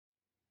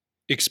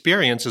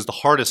Experience is the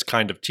hardest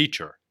kind of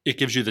teacher. It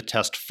gives you the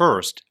test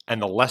first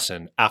and the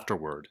lesson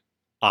afterward.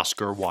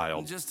 Oscar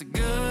Wilde. Just a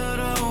good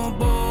old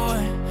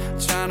boy,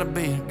 trying to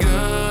be a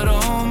good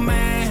old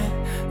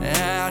man,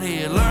 out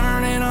here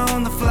learning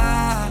on the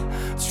fly,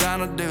 trying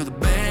to do the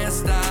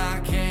best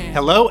I can.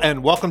 Hello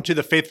and welcome to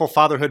the Faithful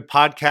Fatherhood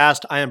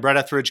Podcast. I am Brett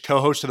Etheridge,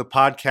 co-host of the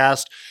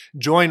podcast,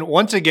 joined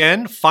once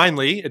again,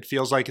 finally, it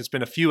feels like it's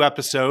been a few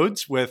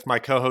episodes, with my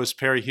co-host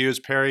Perry Hughes.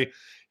 Perry,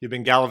 you've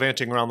been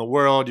gallivanting around the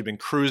world. You've been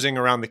cruising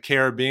around the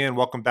Caribbean.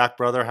 Welcome back,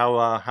 brother.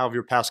 How have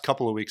your past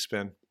couple of weeks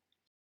been?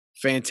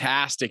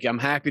 Fantastic. I'm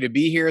happy to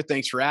be here.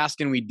 Thanks for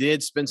asking. We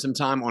did spend some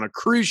time on a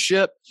cruise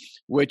ship,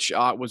 which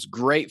was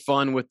great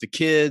fun with the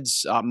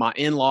kids, my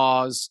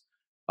in-laws,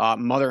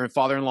 mother and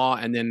father-in-law,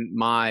 and then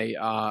my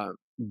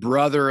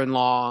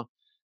brother-in-law,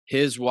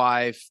 his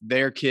wife,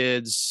 their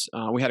kids.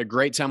 We had a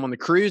great time on the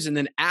cruise. And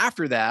then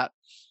after that,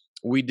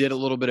 we did a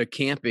little bit of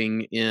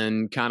camping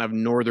in kind of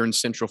northern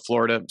central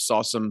Florida,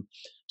 saw some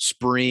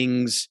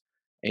springs,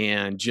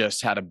 and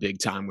just had a big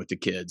time with the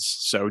kids.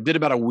 So did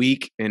about a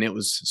week, and it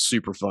was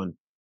super fun.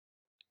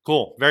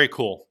 Cool. Very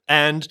cool.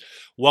 And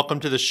welcome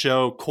to the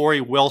show,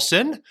 Corey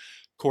Wilson.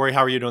 Corey, how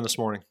are you doing this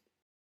morning?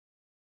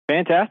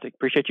 Fantastic.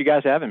 Appreciate you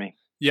guys having me.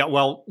 Yeah,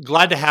 well,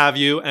 glad to have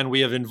you. And we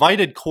have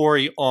invited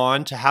Corey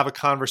on to have a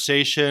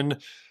conversation,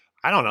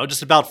 I don't know,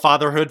 just about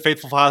fatherhood,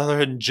 faithful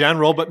fatherhood in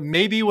general, but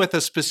maybe with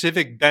a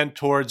specific bent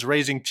towards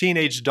raising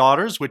teenage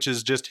daughters, which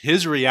is just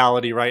his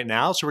reality right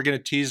now. So we're going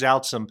to tease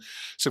out some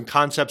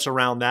concepts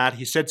around that.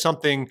 He said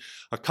something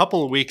a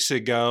couple of weeks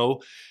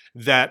ago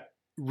that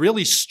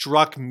really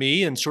struck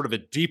me in sort of a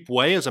deep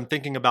way as I'm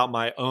thinking about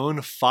my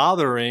own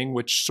fathering,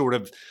 which sort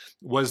of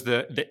was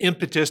the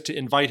impetus to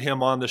invite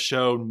him on the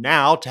show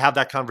now to have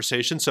that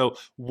conversation. So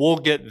we'll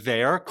get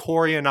there.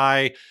 Corey and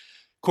I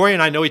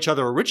know each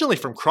other originally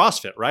from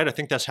CrossFit, right? I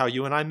think that's how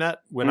you and I met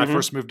when I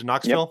first moved to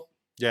Knoxville.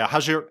 Yep.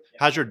 Yeah.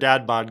 How's your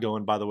dad bod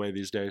going, by the way,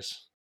 these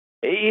days?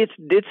 It's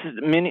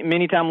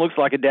many times looks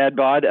like a dad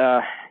bod.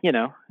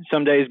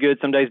 Some days good,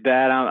 some days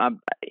bad. I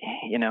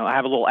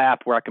have a little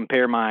app where I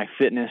compare my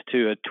fitness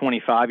to a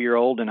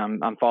 25-year-old, and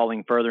I'm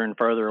falling further and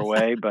further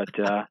away.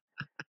 But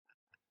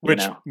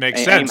which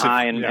makes sense. Aim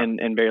high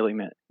and barely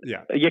met.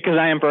 Yeah, because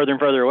I am further and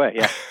further away.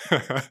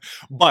 Yeah,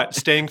 but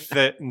staying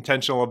fit,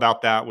 intentional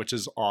about that, which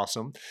is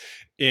awesome.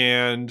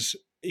 And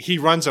he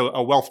runs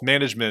a wealth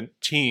management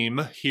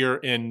team here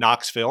in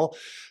Knoxville.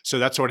 So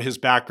that's sort of his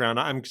background.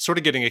 I'm sort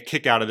of getting a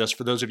kick out of this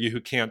for those of you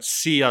who can't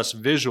see us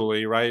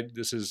visually, right?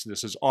 This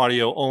is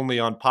audio only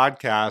on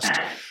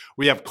podcast.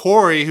 We have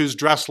Corey, who's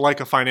dressed like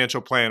a financial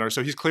planner.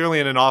 So he's clearly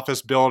in an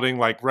office building,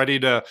 like ready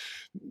to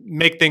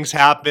make things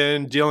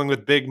happen, dealing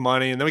with big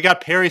money. And then we got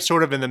Perry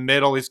sort of in the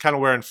middle. He's kind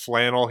of wearing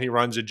flannel. He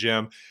runs a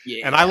gym.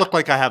 Yeah. And I look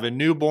like I have a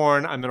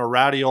newborn. I'm in a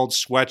ratty old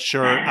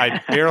sweatshirt.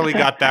 I barely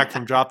got back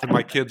from dropping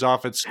my kids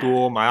off at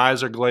school. My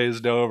eyes are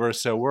glazed over.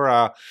 So we're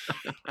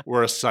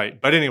a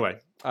sight. But anyway,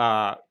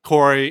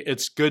 Corey,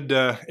 it's good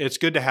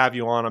to have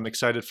you on. I'm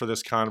excited for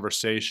this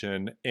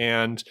conversation.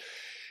 And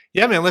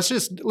yeah, man,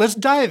 let's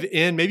dive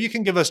in. Maybe you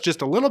can give us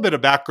just a little bit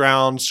of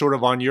background sort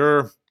of on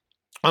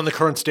the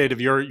current state of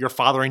your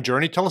fathering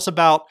journey. Tell us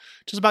about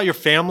your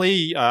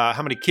family,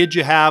 how many kids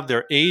you have,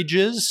 their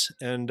ages,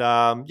 and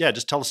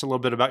just tell us a little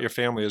bit about your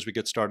family as we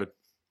get started.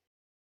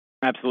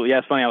 Absolutely. Yeah,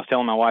 it's funny. I was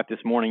telling my wife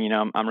this morning,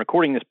 I'm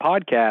recording this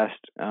podcast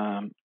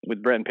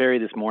with Brett and Perry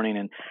this morning,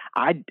 and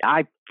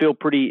I feel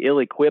pretty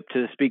ill-equipped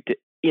to speak to,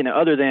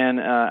 other than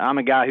I'm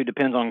a guy who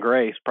depends on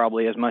grace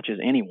probably as much as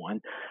anyone.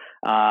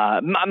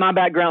 My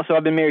background, so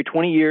I've been married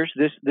 20 years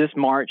this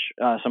March.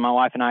 So my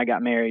wife and I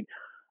got married.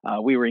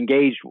 We were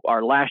engaged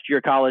our last year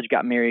of college,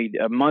 got married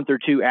a month or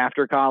two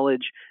after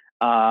college,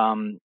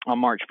 on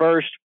March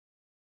 1st.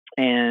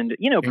 And,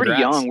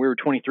 pretty young. We were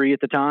 23 at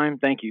the time.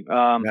 Thank you.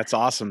 That's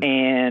awesome.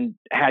 And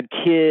had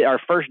our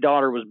first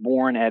daughter was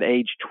born at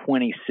age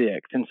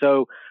 26. And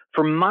so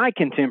for my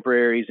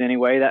contemporaries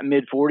anyway, that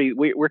mid 40s,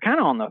 we're kind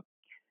of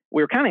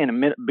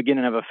in the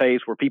beginning of a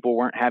phase where people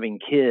weren't having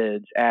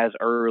kids as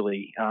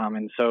early.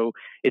 And so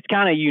it's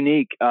kind of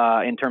unique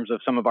in terms of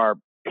some of our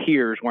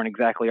peers weren't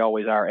exactly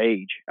always our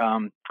age.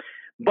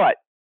 But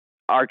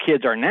our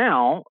kids are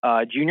now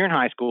junior in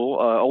high school,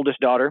 oldest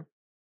daughter,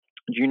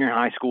 junior in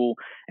high school,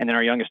 and then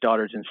our youngest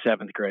daughter is in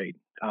 7th grade.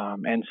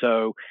 And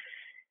so,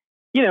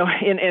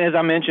 and as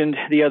I mentioned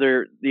the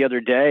other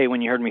day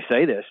when you heard me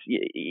say this,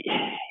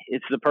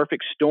 it's the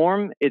perfect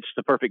storm. It's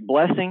the perfect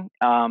blessing.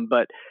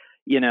 But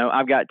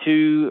I've got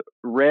two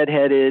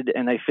redheaded,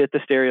 and they fit the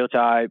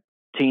stereotype,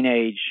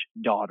 teenage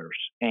daughters,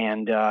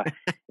 and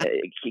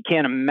you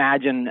can't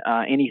imagine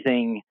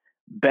anything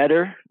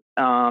better.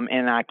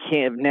 And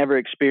have never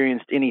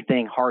experienced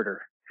anything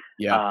harder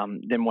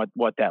than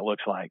what that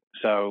looks like.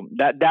 So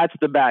that's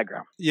the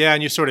background. Yeah,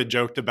 and you sort of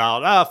joked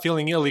about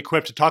feeling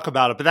ill-equipped to talk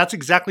about it, but that's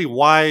exactly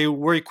why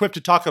we're equipped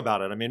to talk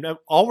about it. I mean,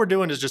 all we're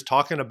doing is just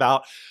talking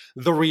about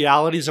the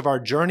realities of our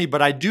journey.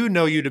 But I do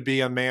know you to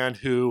be a man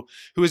who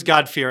is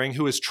God-fearing,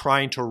 who is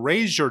trying to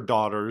raise your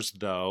daughters,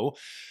 though.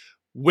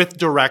 with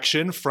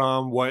direction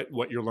from what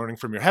you're learning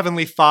from your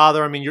Heavenly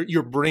Father. I mean,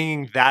 you're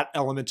bringing that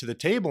element to the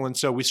table. And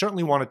so we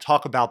certainly want to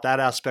talk about that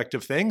aspect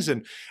of things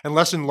and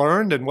lesson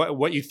learned and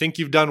what you think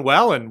you've done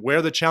well and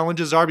where the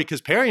challenges are,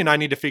 because Perry and I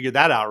need to figure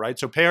that out, right?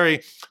 So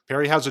Perry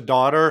has a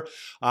daughter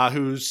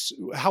who's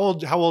how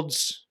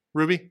old's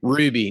Ruby?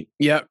 Ruby.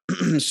 Yep.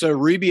 So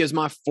Ruby is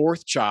my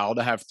fourth child.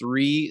 I have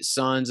 3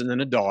 sons and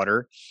then a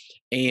daughter,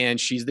 and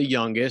she's the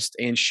youngest,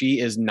 and she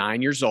is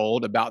 9 years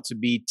old, about to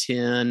be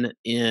 10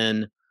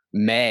 in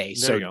May.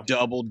 So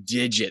double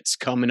digits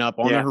coming up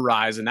on the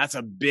horizon. That's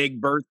a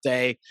big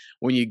birthday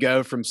when you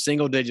go from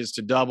single digits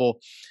to double.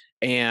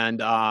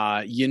 And,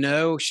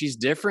 she's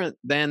different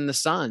than the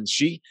sons.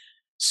 She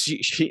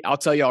I'll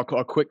tell you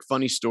a quick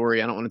funny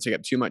story. I don't want to take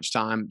up too much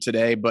time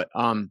today, but,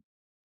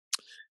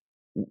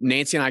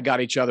 Nancy and I got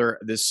each other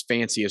this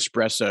fancy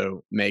espresso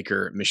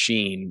maker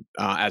machine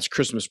as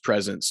Christmas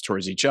presents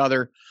towards each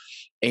other.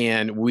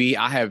 And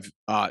I have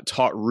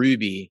taught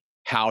Ruby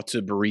how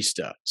to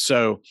barista.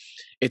 So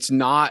it's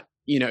not,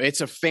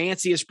 it's a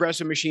fancy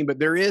espresso machine, but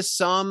there is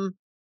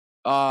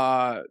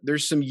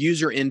there's some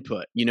user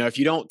input. If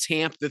you don't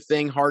tamp the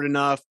thing hard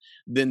enough,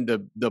 then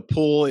the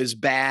pull is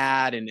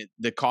bad and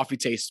the coffee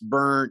tastes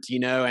burnt,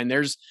 and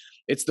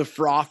it's the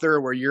frother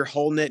where you're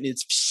holding it and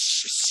it's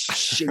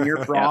and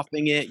you're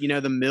frothing it,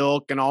 the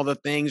milk and all the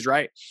things,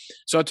 right?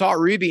 So I taught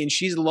Ruby and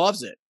she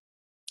loves it.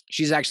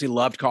 She's actually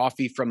loved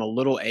coffee from a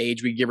little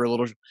age. We give her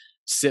little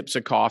sips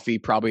of coffee,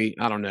 probably,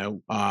 I don't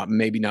know,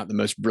 maybe not the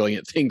most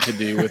brilliant thing to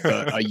do with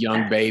a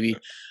young baby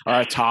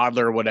or a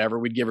toddler or whatever.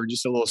 We'd give her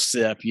just a little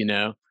sip,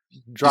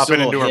 drop it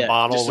into her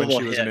bottle when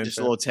she was an infant. Just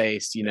a little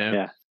taste,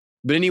 Yeah.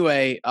 But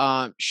anyway,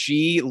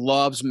 she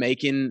loves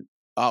making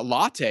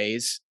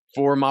lattes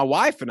for my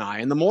wife and I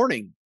in the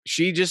morning.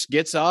 She just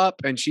gets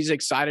up and she's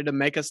excited to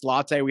make us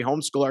latte. We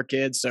homeschool our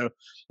kids, so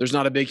there's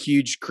not a big,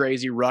 huge,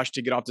 crazy rush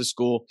to get off to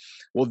school.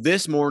 Well,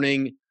 this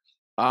morning,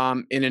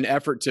 in an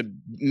effort to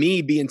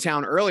me be in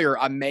town earlier,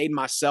 I made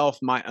myself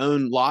my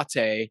own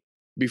latte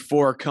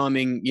before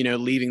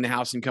leaving the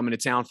house and coming to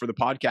town for the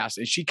podcast.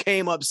 And she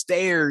came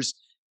upstairs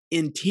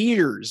in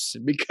tears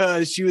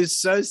because she was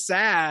so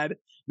sad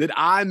that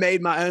I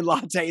made my own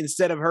latte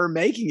instead of her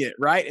making it.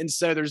 Right. And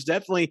so there's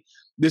definitely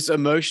this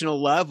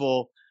emotional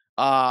level,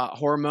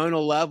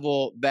 hormonal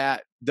level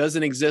that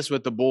doesn't exist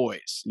with the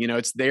boys.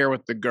 It's there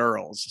with the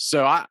girls.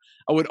 So I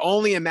would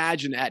only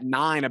imagine at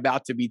 9,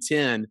 about to be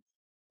 10,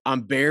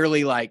 I'm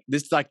barely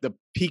this is like the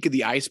peak of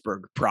the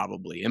iceberg,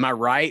 probably. Am I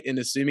right in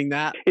assuming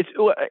that?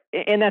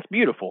 And that's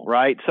beautiful,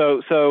 right?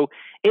 So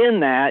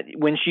in that,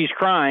 when she's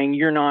crying,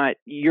 you're not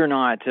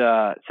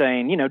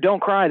saying,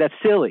 don't cry. That's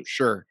silly.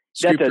 Sure.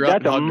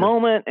 That's a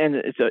moment, and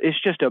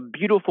it's just a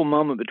beautiful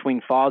moment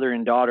between father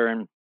and daughter.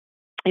 And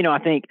I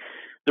think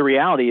the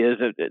reality is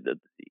that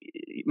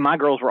my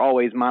girls were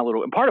always my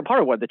little. And part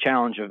of what the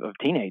challenge of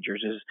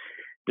teenagers is.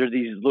 There's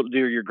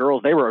they're your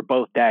girls. They were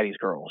both daddy's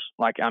girls.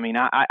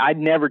 I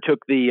never took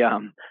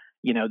the,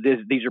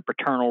 these are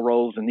paternal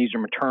roles and these are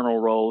maternal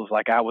roles.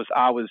 I was,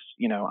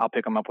 I'll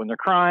pick them up when they're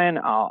crying.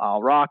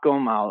 I'll rock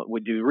them.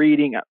 Would do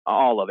reading,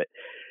 all of it.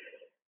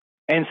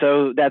 And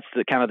so that's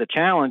the kind of the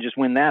challenge is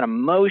when that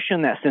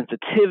emotion, that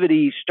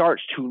sensitivity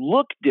starts to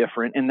look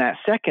different in that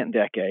second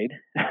decade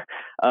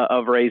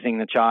of raising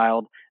the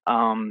child.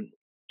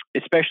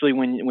 Especially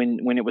when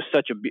it was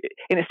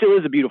and it still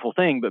is a beautiful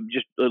thing, but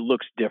just it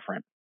looks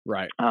different.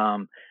 Right.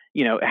 How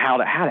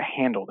to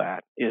handle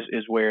that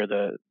is where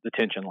the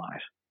tension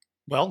lies.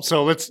 Well,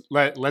 so let's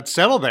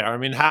settle there. I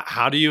mean,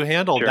 how do you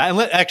handle that? And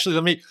let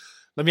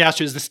me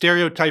ask you: is the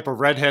stereotype of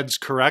redheads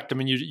correct? I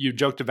mean, you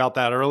joked about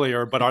that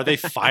earlier, but are they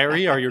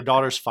fiery? Are your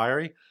daughters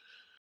fiery?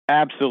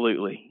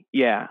 Absolutely,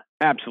 yeah,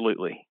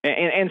 absolutely.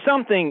 And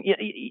something,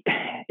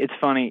 it's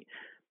funny.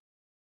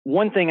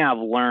 One thing I've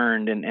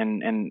learned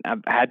and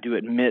I've had to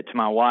admit to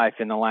my wife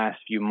in the last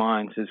few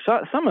months is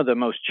some of the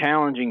most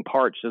challenging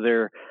parts of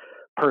their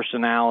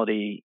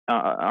personality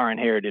are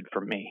inherited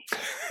from me.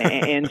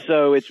 And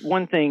so it's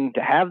one thing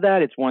to have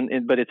that,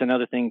 but it's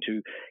another thing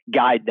to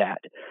guide that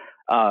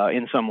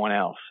in someone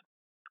else.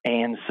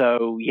 And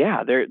so,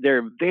 yeah,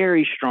 they're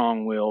very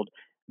strong-willed,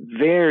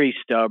 very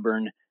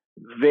stubborn,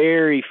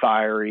 very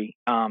fiery.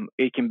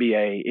 It can be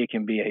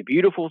a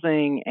beautiful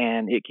thing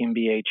and it can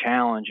be a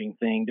challenging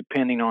thing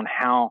depending on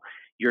how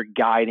you're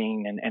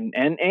guiding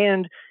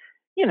and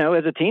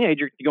as a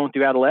teenager going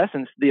through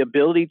adolescence, the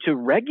ability to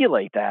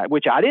regulate that,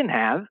 which I didn't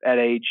have at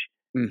age,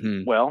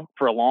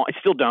 for a long, I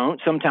still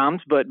don't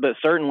sometimes, but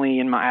certainly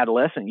in my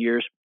adolescent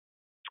years,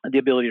 the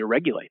ability to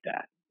regulate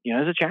that,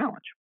 is a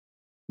challenge.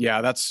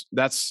 Yeah,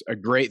 that's a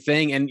great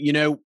thing. And,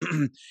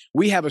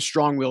 we have a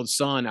strong-willed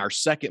son, our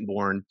second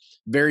born,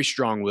 very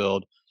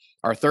strong-willed.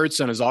 Our third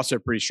son is also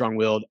pretty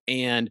strong-willed.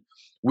 And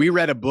we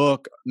read a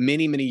book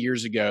many, many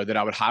years ago that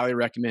I would highly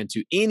recommend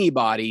to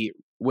anybody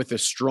with a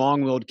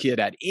strong-willed kid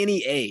at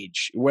any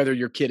age, whether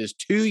your kid is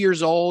 2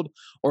 years old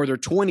or they're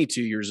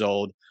 22 years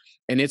old.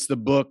 And it's the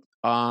book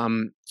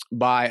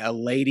by a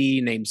lady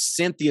named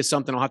Cynthia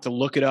something. I'll have to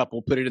look it up.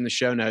 We'll put it in the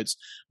show notes.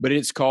 But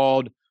it's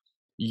called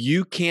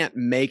You Can't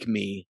Make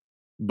Me,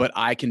 but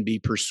I can be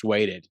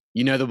persuaded.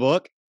 You know the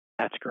book?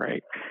 That's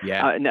great.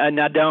 Yeah. And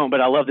I don't,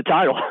 but I love the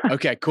title.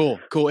 Okay, cool.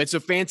 It's a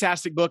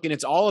fantastic book, and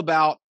it's all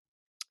about,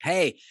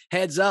 hey,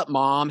 heads up,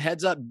 mom,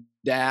 heads up,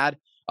 dad.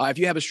 If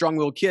you have a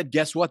strong-willed kid,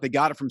 guess what? They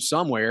got it from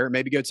somewhere.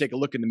 Maybe go take a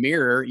look in the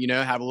mirror,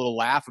 have a little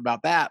laugh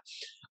about that.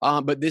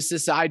 But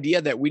this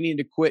idea that we need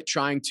to quit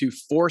trying to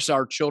force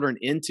our children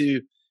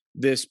into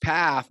this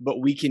path, but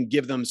we can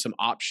give them some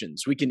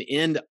options. We can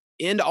end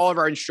all of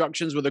our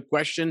instructions with a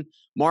question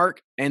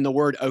mark and the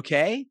word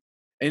okay.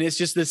 And it's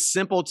just this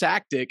simple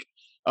tactic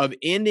of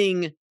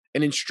ending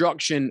an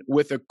instruction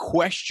with a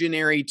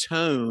questionary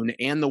tone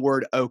and the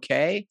word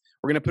okay.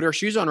 We're going to put our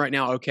shoes on right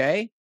now,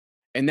 okay?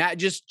 And that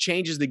just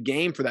changes the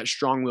game for that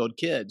strong-willed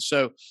kid.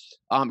 So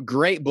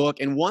great book.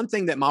 And one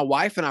thing that my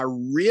wife and I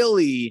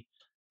really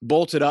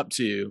bolted up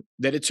to,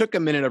 that it took a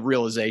minute of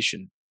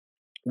realization.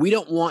 We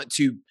don't want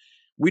to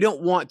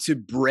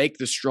break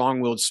the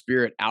strong-willed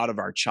spirit out of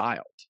our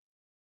child.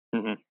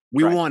 Mm-hmm.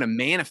 We want to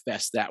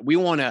manifest that. We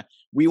want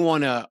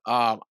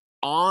to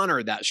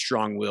honor that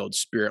strong-willed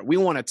spirit. We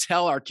want to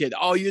tell our kid,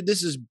 "Oh,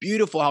 this is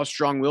beautiful how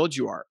strong-willed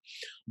you are."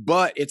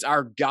 But it's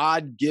our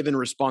God-given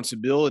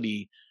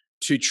responsibility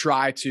to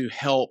try to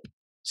help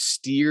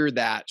steer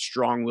that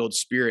strong-willed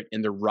spirit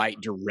in the right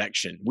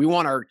direction. We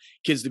want our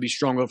kids to be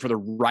strong-willed for the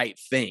right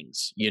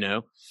things,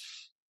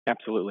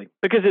 Absolutely.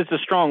 Because it's a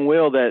strong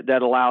will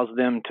that allows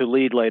them to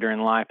lead later in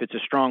life. It's a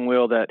strong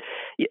will that,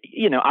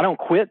 I don't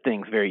quit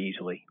things very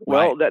easily.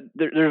 Well, Right.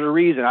 there's a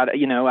reason.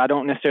 I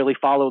don't necessarily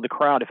follow the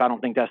crowd if I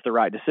don't think that's the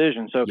right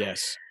decision. So,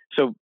 Yes,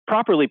 so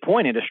properly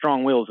pointed, a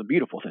strong will is a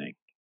beautiful thing.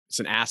 it's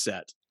an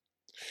asset.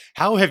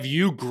 How have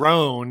you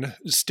grown,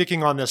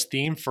 sticking on this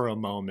theme for a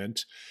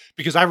moment?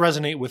 Because I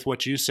resonate with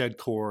what you said,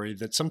 Corey,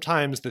 that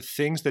sometimes the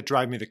things that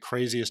drive me the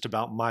craziest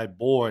about my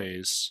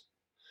boys,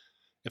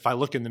 if I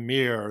look in the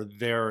mirror,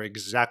 they're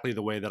exactly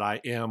the way that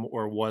I am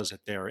or was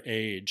at their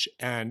age.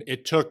 And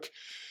it took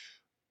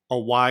a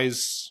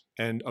wise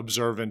and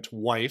observant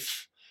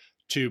wife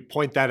to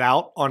point that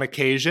out on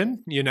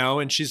occasion,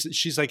 and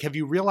she's like, have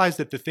you realized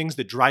that the things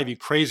that drive you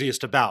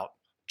craziest about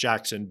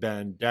Jackson,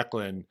 Ben,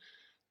 Declan,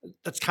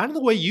 that's kind of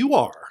the way you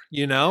are,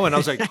 And I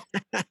was like,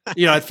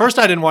 at first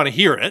I didn't want to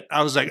hear it.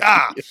 I was like,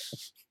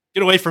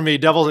 get away from me,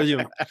 devil. But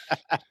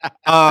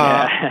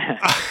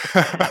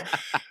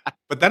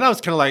then I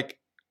was kind of like,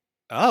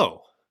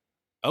 oh,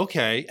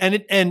 okay.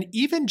 And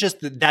even just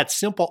that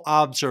simple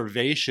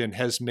observation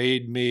has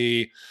made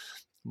me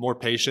more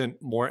patient,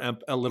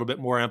 a little bit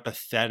more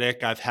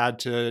empathetic. I've had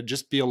to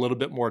just be a little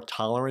bit more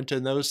tolerant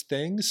in those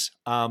things.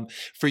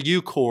 For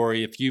you,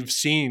 Corey, if you've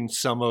seen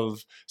some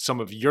of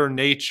your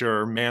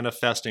nature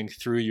manifesting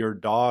through your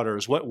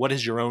daughters, what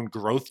has your own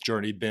growth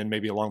journey been,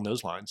 maybe along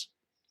those lines?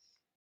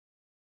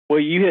 Well,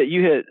 you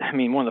hit. I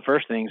mean, one of the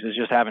first things is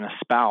just having a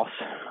spouse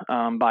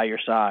by your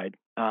side.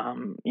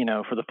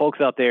 For the folks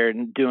out there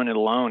doing it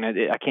alone,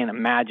 I can't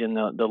imagine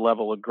the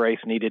level of grace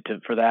needed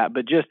for that.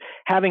 But just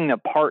having a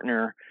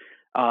partner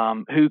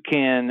who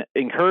can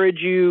encourage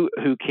you,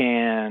 who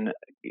can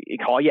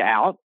call you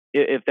out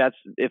if that,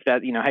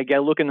 hey, go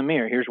look in the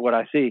mirror. Here's what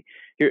I see.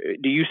 Here,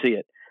 do you see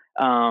it?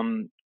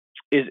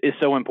 Is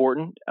so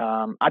important.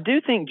 I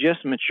do think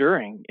just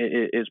maturing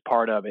is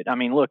part of it. I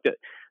mean, look,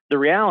 the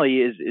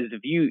reality is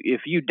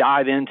if you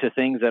dive into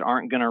things that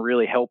aren't going to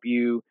really help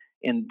you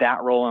in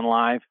that role in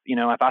life,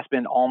 if I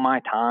spend all my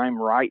time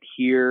right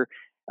here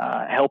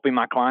helping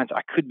my clients,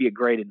 I could be a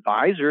great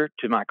advisor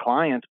to my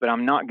clients, but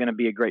I'm not going to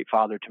be a great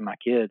father to my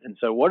kids. And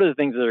so, what are the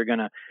things that are going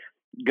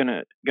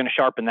to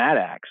sharpen that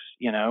axe?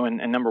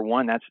 And number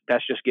one,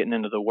 that's just getting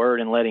into the Word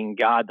and letting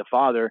God the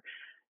Father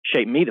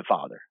shape me the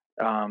Father.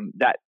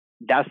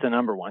 That's the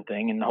number one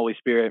thing, and the Holy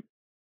Spirit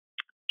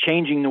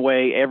changing the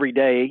way every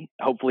day,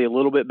 hopefully a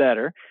little bit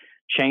better,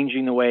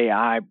 changing the way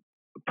I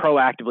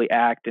proactively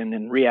act and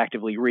then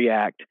reactively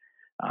react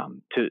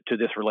to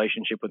this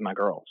relationship with my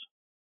girls.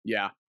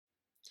 Yeah.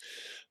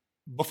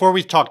 Before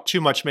we talk too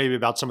much maybe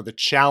about some of the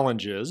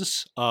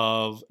challenges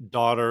of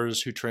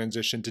daughters who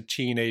transition to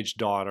teenage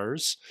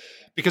daughters,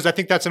 because I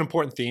think that's an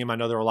important theme. I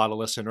know there are a lot of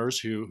listeners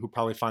who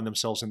probably find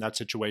themselves in that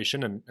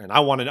situation. And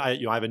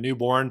I have a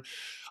newborn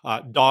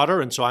daughter,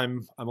 and so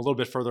I'm a little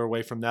bit further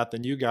away from that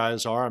than you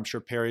guys are. I'm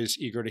sure Perry's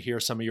eager to hear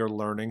some of your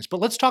learnings.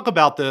 But let's talk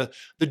about the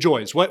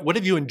joys. What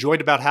have you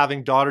enjoyed about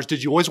having daughters?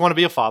 Did you always want to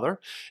be a father?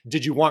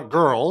 Did you want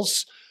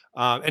girls?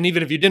 And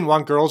even if you didn't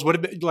want girls, what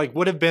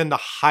have been the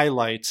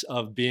highlights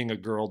of being a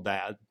girl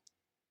dad?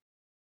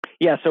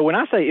 Yeah. So when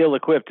I say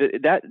ill-equipped,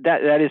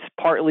 that is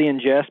partly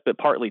in jest, but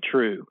partly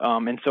true.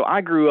 And so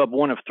I grew up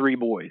one of three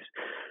boys.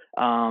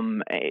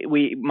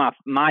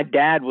 My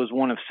dad was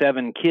one of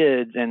seven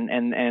kids,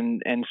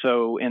 and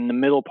so in the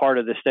middle part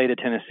of the state of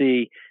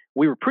Tennessee,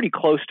 we were pretty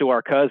close to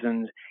our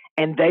cousins,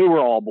 and they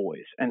were all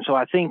boys. And so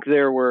I think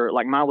there were,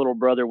 like, my little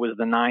brother was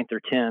the 9th or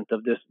 10th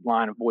of this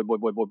line of boy,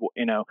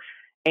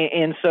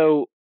 And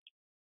so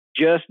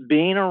just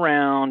being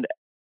around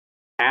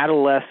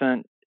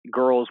adolescent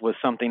girls was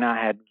something I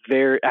had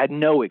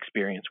no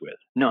experience with,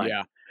 none.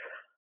 Yeah.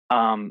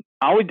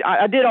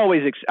 I did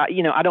always,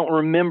 I don't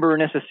remember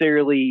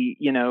necessarily,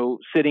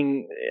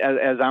 sitting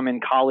as I'm in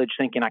college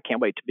thinking I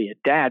can't wait to be a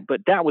dad,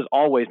 but that was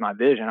always my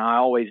vision. I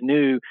always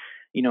knew,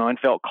 and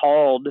felt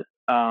called.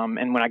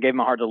 And when I gave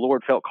my heart to the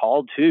Lord, felt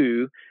called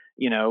to,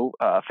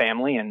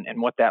 family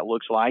and what that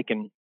looks like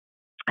and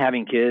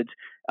having kids.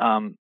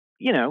 When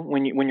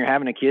you're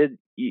having a kid,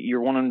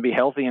 you're wanting to be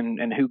healthy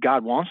and who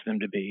God wants them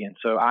to be. And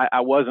so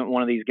I wasn't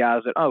one of these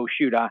guys that, oh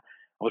shoot, I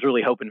was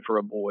really hoping for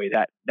a boy.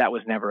 That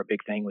was never a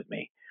big thing with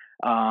me.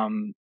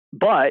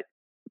 But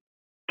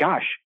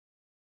gosh,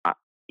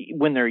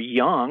 when they're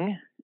young,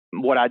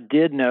 what I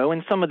did know,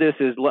 and some of this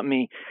is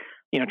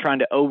trying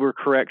to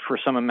overcorrect for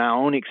some of my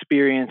own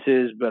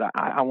experiences, but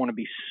I want to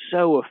be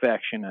so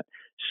affectionate,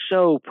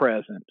 so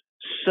present,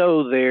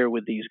 so there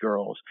with these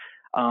girls.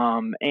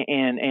 And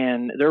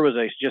there was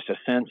just a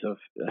sense of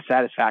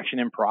satisfaction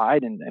and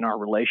pride in our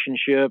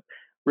relationship,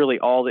 really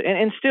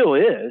and still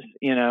is,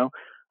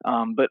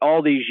 but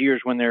all these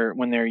years when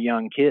they're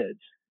young kids.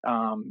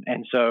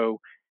 And so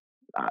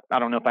I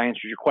don't know if I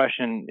answered your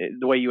question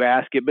the way you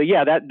ask it, but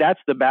yeah, that's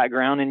the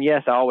background. And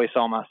yes, I always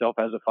saw myself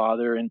as a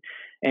father, and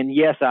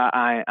yes,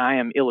 I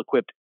am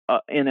ill-equipped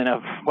in and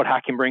of what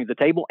I can bring to the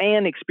table,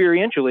 and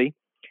experientially,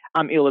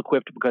 I'm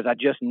ill-equipped because I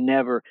just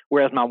never.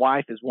 Whereas my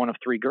wife is one of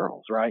 3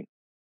 girls, right?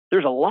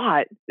 There's a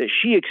lot that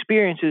she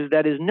experiences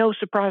that is no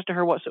surprise to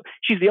her whatsoever.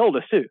 She's the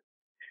oldest too.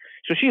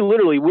 So she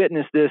literally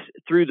witnessed this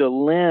through the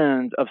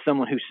lens of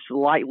someone who's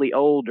slightly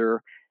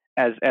older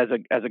as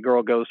a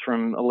girl goes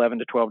from 11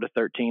 to 12 to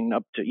 13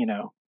 up to,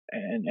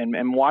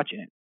 and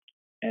watching it.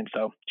 And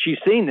so she's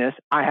seen this.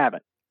 I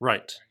haven't.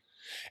 Right.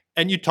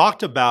 And you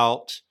talked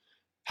about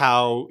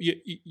how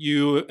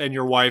you and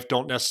your wife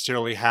don't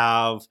necessarily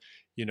have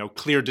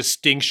clear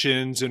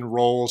distinctions and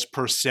roles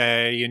per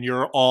se, and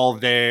you're all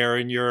there,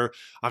 and you're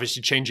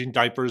obviously changing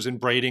diapers and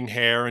braiding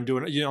hair and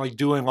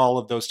doing all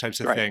of those types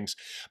of things.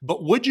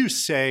 But would you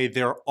say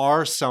there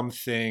are some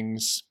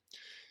things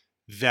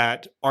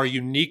that are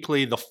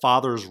uniquely the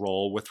father's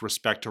role with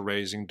respect to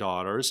raising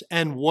daughters?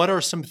 And what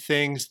are some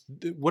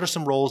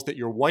roles that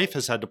your wife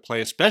has had to play,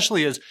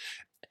 especially as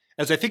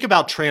I think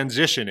about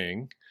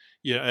transitioning,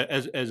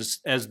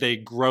 as they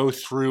grow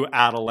through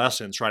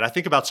adolescence, right? I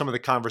think about some of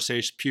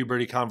the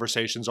puberty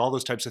conversations, all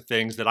those types of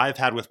things that I've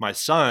had with my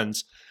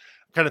sons.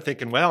 I'm kind of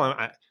thinking, well,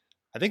 I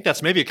think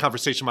that's maybe a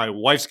conversation my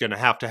wife's going to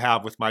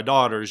have with my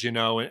daughters,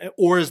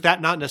 or is that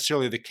not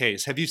necessarily the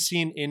case? Have you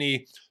seen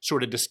any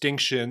sort of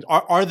distinction?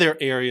 Are there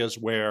areas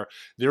where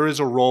there is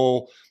a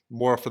role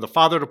more for the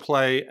father to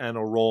play and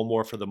a role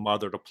more for the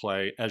mother to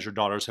play as your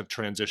daughters have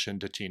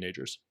transitioned to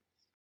teenagers?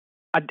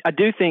 I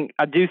do think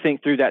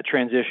through that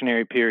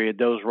transitionary period,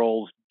 those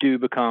roles do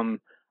become,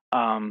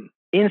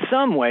 in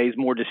some ways,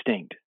 more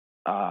distinct.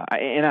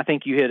 And I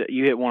think you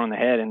hit one on the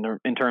head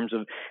in terms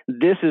of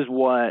this is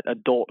what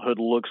adulthood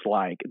looks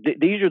like.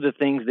 These are the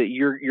things that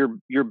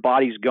your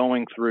body's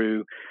going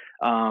through.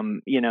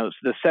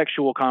 The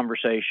sexual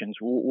conversations.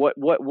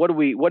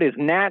 What is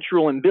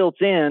natural and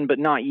built in, but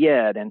not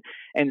yet, and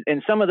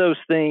some of those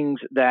things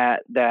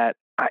that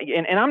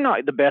I'm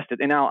not the best at.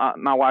 And now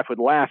my wife would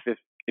laugh if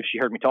she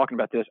heard me talking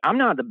about this. I'm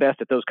not the best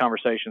at those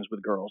conversations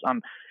with girls.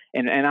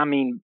 And I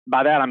mean,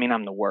 by that, I mean,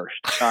 I'm the worst.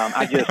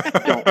 I just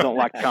don't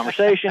like the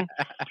conversation.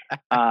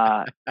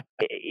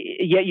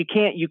 Yet you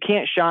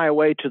can't shy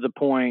away to the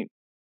point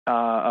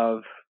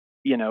of,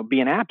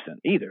 being absent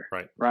either.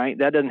 Right.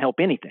 That doesn't help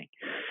anything.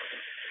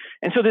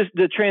 And so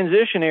the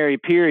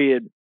transitionary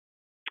period,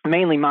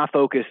 mainly my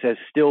focus has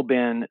still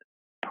been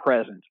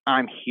presence.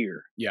 I'm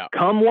here. Yeah.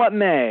 Come what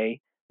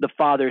may, the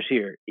Father's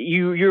here.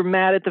 You're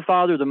mad at the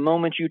Father the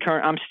moment you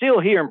turn. I'm still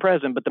here and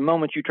present, but the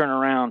moment you turn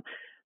around,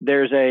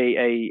 there's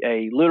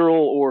a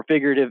literal or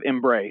figurative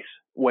embrace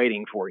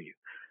waiting for you.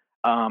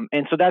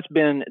 And so that's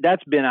been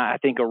I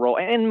think a role,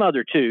 and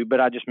mother too, but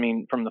I just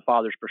mean from the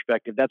Father's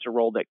perspective, that's a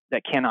role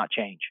that cannot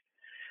change.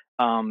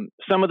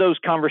 Some of those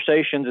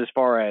conversations as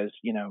far as,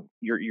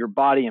 your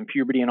body and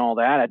puberty and all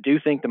that, I do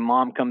think the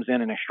mom comes in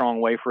a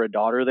strong way for a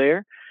daughter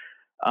there.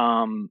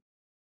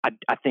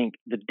 I think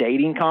the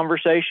dating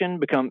conversation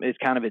is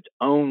kind of its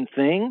own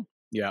thing.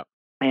 Yeah.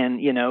 And,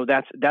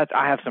 that's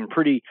I have some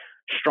pretty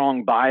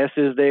strong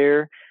biases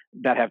there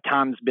that have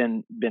times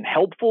been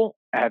helpful,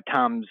 have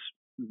times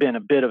been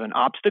a bit of an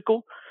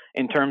obstacle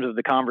in terms of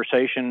the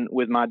conversation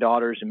with my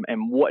daughters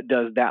and what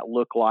does that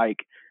look like.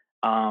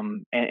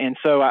 And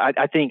so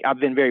I think I've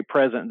been very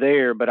present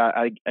there, but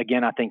I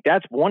think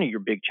that's one of your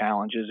big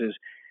challenges is,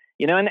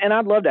 and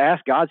I'd love to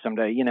ask God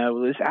someday,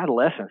 this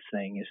adolescence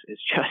thing is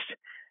just,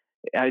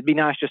 it'd be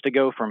nice just to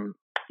go from,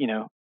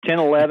 10,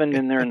 11,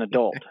 and they're an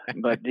adult,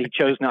 but he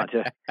chose not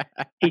to.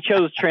 He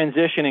chose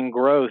transition and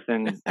growth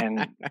and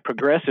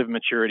progressive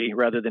maturity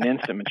rather than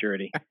instant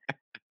maturity.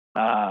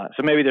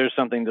 So maybe there's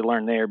something to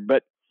learn there.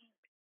 But,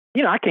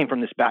 I came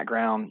from this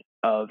background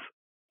of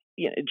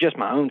just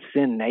my own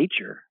sin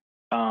nature,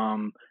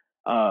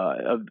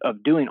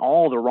 of doing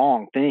all the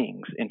wrong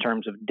things in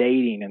terms of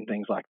dating and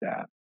things like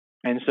that.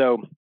 And so,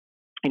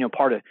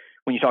 part of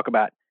when you talk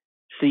about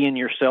seeing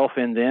yourself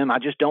in them, I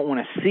just don't want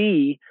to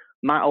see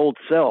my old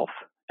self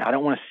I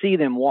don't want to see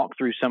them walk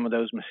through some of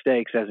those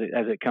mistakes as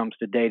it comes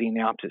to dating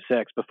the opposite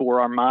sex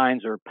before our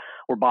minds or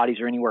bodies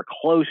are anywhere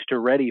close to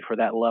ready for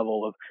that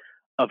level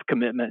of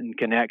commitment and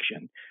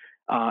connection.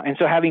 And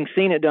so having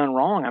seen it done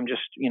wrong, I'm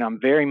just, I'm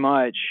very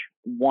much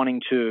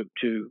wanting to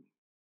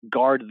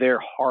guard their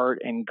heart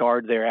and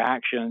guard their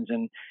actions.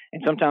 And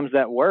sometimes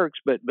that works,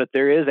 but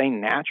there is a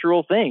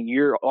natural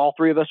thing. All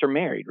three of us are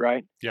married,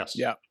 right? Yes.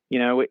 Yeah.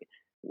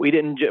 We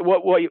didn't,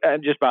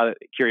 just by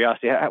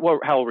curiosity,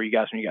 how old were you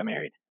guys when you got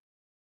married?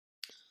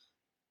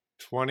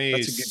 26.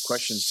 That's a good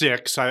question.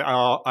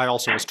 I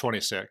also was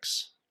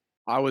 26.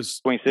 I was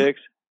 26.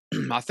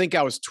 I think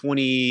I was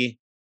 20.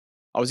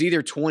 I was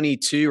either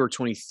 22 or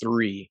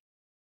 23.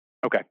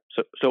 Okay.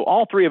 So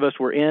all three of us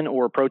were in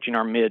or approaching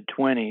our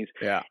mid-20s.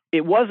 Yeah.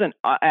 It wasn't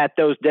at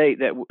those days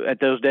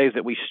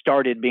that we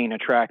started being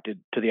attracted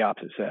to the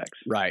opposite sex.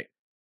 Right.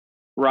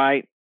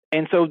 Right.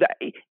 And so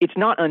it's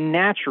not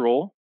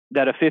unnatural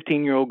that a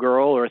 15-year-old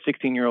girl or a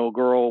 16-year-old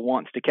girl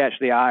wants to catch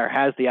the eye or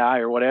has the eye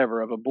or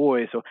whatever of a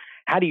boy. So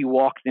how do you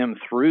walk them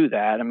through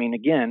that? I mean,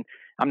 again,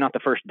 I'm not the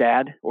first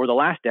dad or the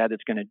last dad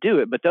that's going to do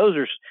it, but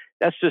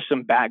that's just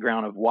some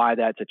background of why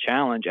that's a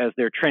challenge as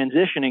they're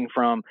transitioning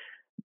from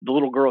the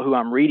little girl who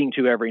I'm reading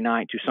to every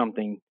night to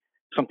something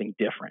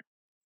different.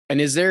 And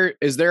is there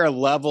a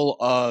level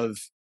of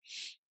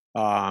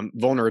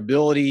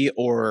vulnerability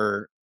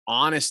or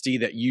honesty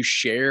that you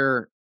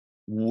share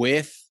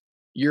with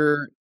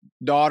your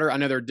daughter? I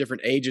know they're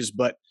different ages,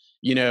 but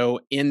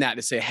in that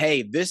to say,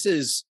 hey, this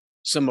is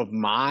some of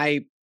my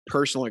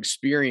personal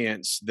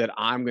experience that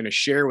I'm going to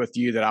share with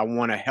you that I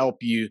want to help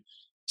you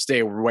stay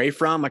away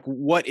from. Like,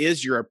 what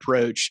is your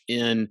approach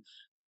in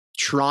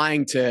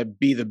trying to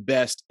be the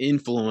best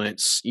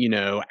influence,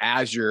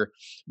 as your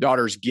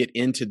daughters get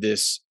into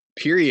this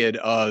period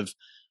of,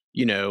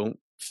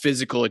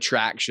 physical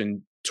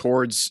attraction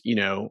towards,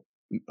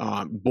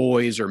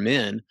 boys or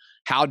men?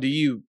 How do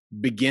you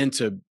begin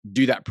to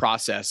do that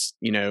process?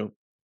 It's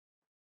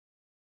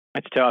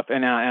tough.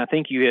 And I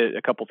think you hit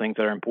a couple things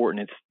that are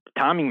important. It's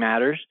timing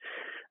matters.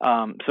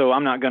 So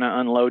I'm not going to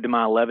unload to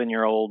my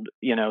 11-year-old,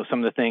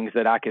 some of the things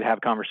that I could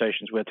have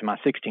conversations with to my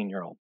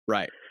 16-year-old.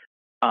 Right.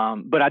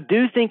 But I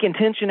do think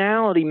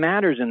intentionality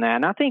matters in that.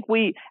 And I think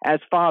we, as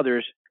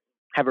fathers,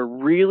 have a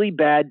really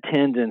bad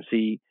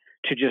tendency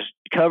to just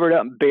cover it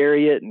up and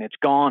bury it, and it's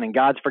gone, and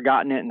God's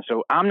forgotten it. And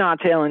so I'm not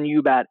telling you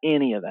about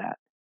any of that.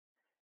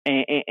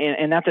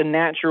 And that's a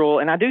natural,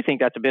 and I do think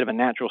that's a bit of a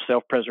natural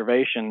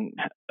self-preservation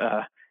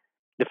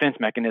defense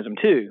mechanism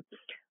too.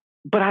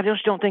 But I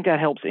just don't think that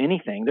helps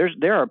anything.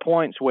 There are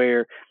points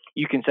where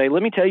you can say,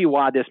 let me tell you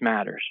why this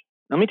matters.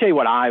 Let me tell you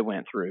what I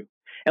went through.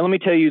 And let me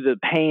tell you the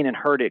pain and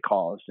hurt it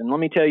caused. And let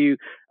me tell you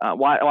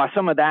why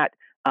some of that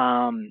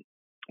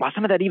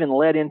even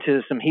led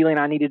into some healing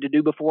I needed to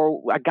do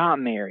before I got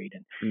married.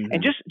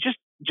 And just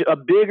a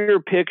bigger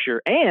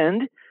picture.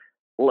 And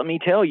let me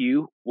tell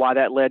you why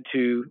that led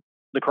to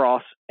the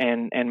cross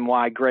and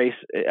why grace,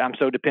 I'm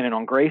so dependent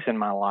on grace in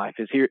my life.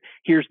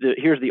 Here's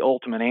the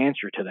ultimate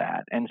answer to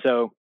that. And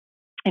so,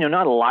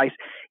 not a license,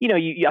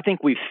 I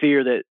think we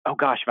fear that, oh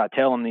gosh, if I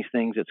tell them these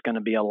things, it's going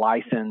to be a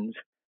license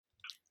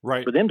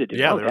right for them to do.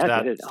 Yeah, there's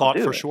that thought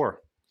for sure.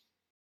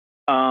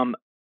 And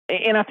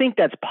I think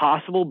that's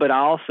possible, but I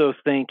also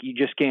think you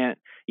just can't,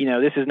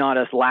 this is not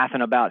us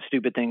laughing about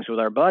stupid things with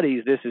our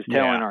buddies. This is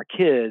telling our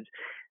kids,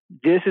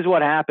 this is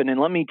what happened. And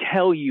let me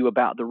tell you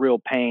about the real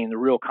pain, the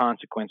real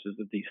consequences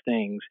of these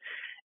things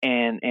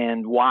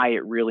and why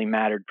it really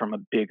mattered from a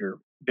bigger,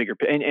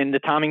 and the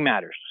timing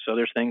matters. So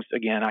there's things,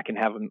 again, I can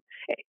have them.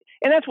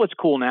 And that's what's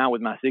cool now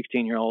with my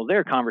 16-year-old. There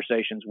are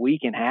conversations we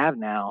can have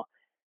now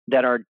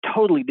that are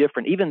totally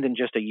different, even than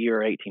just a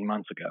year or 18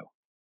 months ago.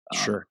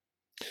 Sure.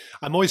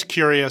 I'm always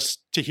curious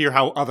to hear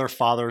how other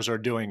fathers are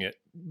doing it.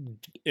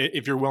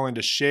 If you're willing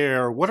to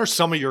share, what are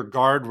some of your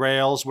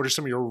guardrails? What are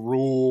some of your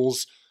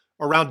rules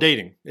around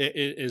dating?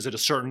 Is it a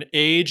certain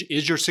age?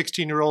 Is your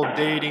 16-year-old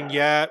dating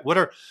yet? What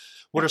are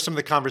some of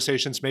the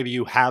conversations maybe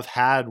you have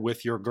had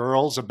with your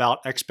girls about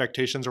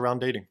expectations around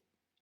dating?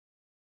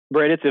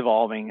 Brett, it's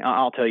evolving.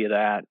 I'll tell you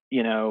that.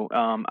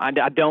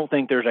 I don't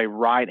think there's a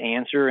right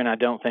answer, and I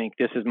don't think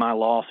this is my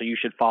law, so you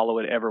should follow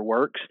it ever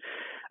works.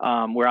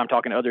 Where I'm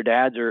talking to other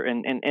dads,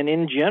 and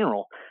in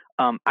general,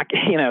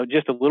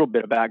 just a little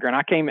bit of background.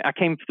 I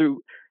came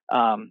through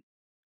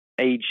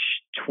age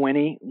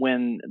 20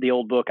 when the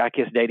old book "I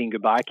Kissed Dating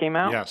Goodbye" came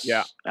out. Yes.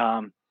 Yeah.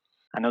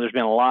 I know there's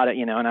been a lot of,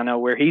 and I know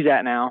where he's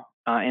at now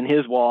in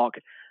his walk,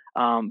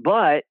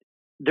 but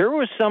there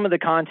was some of the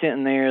content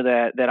in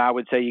there that I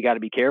would say you got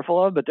to be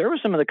careful of, but there was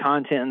some of the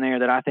content in there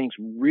that I think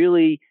is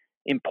really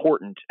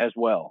important as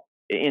well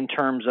in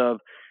terms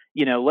of,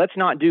 let's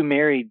not do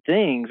married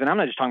things. And I'm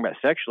not just talking about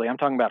sexually, I'm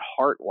talking about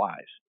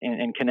heart-wise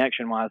and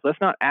connection-wise.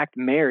 Let's not act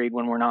married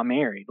when we're not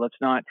married. Let's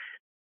not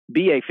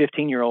be a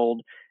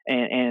 15-year-old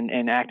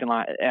and acting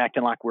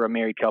like we're a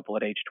married couple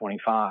at age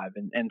 25.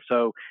 And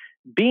so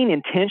being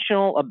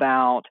intentional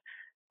about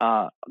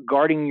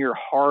guarding your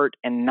heart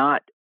and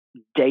not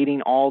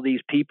dating all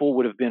these people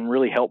would have been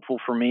really helpful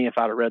for me if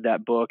I'd have read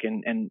that book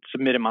and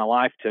submitted my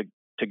life to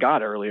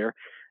God earlier.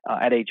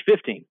 at age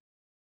 15.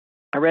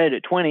 I read it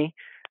at 20,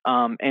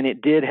 and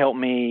it did help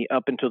me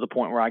up until the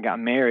point where I got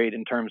married.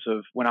 In terms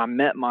of when I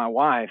met my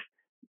wife,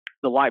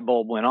 the light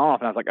bulb went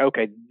off, and I was like,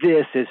 okay,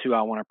 this is who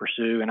I want to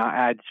pursue. And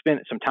I had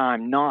spent some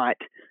time not,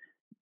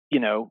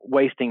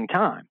 wasting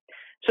time.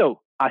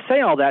 So I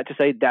say all that to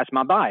say that's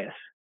my bias.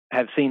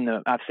 I've seen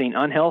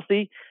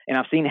unhealthy and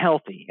I've seen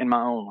healthy in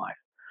my own life.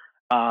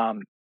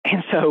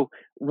 And so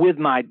with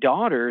my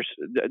daughters,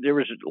 there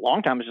was a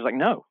long time, it's just like,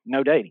 no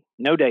dating.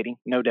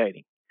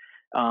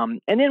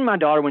 And then my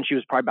daughter, when she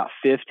was probably about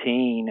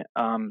 15,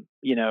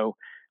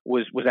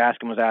 was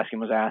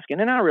asking.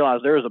 And I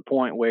realized there was a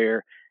point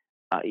where,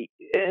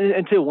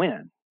 until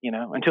when,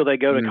 until they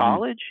go to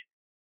college,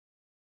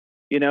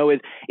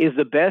 is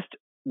the best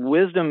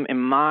wisdom in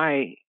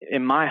my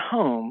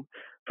home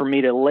for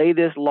me to lay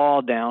this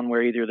law down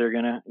where either they're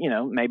going to,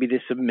 maybe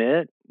they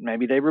submit,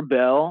 maybe they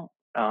rebel,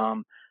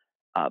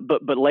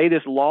 but lay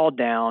this law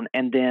down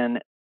and then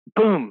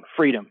boom,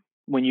 freedom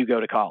when you go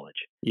to college.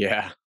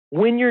 Yeah.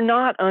 When you're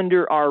not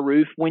under our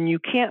roof, when you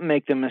can't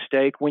make the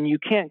mistake, when you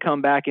can't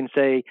come back and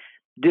say,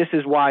 this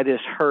is why this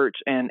hurts,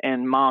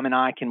 and mom and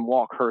I can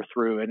walk her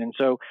through it. And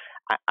so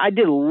I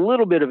did a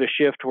little bit of a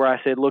shift where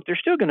I said, look, there's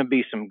still going to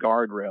be some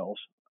guardrails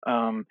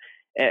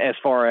as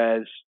far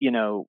as,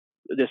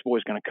 this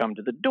boy's going to come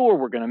to the door.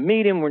 We're going to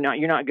meet him. You're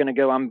not going to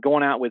go, I'm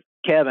going out with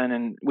Kevin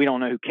and we don't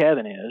know who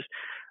Kevin is.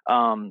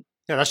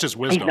 That's just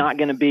wisdom. He's not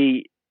going to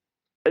be,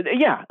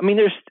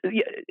 there's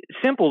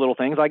simple little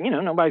things like,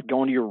 nobody's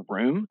going to your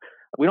room.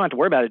 We don't have to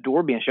worry about a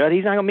door being shut.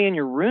 He's not going to be in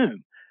your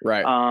room.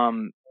 Right.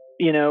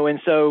 And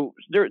so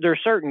there are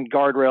certain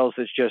guardrails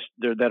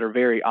that are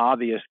very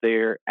obvious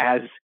there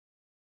as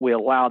we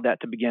allowed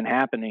that to begin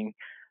happening.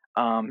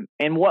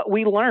 And what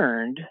we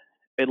learned,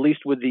 at least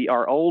with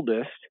our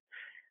oldest,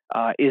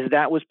 is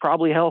that was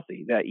probably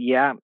healthy. That,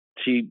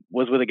 she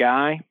was with a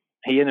guy.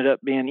 He ended up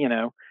being,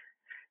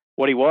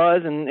 what he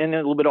was, and a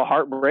little bit of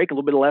heartbreak, a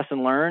little bit of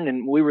lesson learned.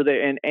 And we were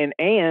there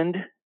and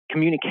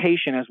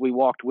communication as we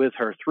walked with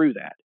her through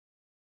that.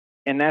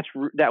 And that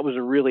was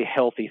a really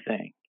healthy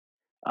thing.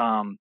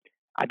 I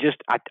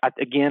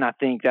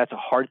think that's a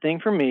hard thing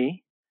for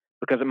me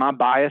because of my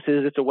bias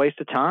is it's a waste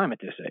of time at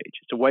this age.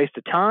 It's a waste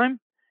of time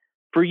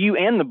for you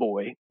and the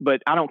boy,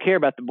 but I don't care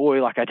about the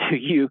boy like I do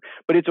you,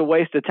 but it's a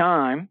waste of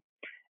time.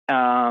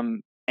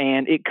 And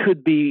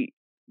the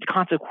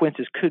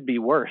consequences could be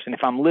worse. And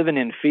if I'm living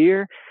in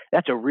fear,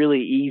 that's a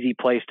really easy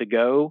place to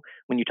go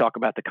when you talk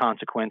about the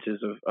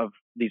consequences of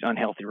these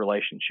unhealthy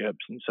relationships.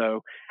 And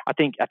so I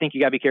think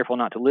you got to be careful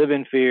not to live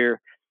in fear.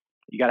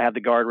 You got to have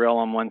the guardrail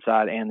on one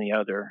side and the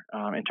other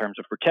in terms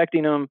of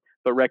protecting them,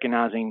 but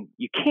recognizing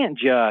you can't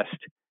just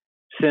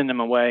send them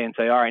away and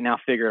say, all right, now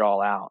figure it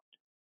all out.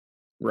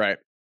 Right.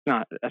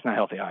 That's not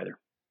healthy either.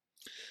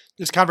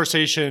 This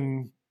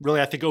conversation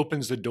really, I think,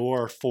 opens the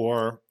door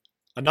for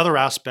another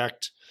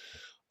aspect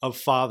of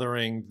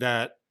fathering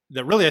that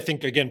really, I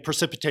think, again,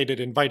 precipitated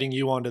inviting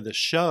you onto the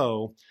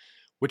show,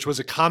 which was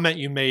a comment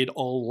you made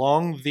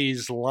along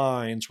these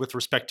lines with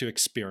respect to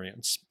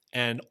experience.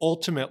 And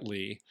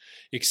ultimately,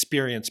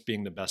 experience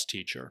being the best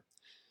teacher.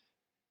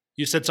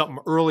 You said something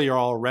earlier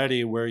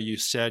already where you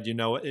said,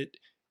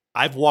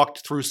 I've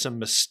walked through some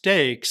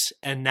mistakes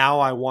and now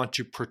I want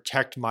to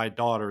protect my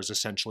daughters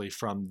essentially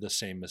from the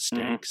same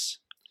mistakes.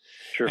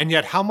 Mm-hmm. Sure. And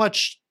yet, how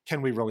much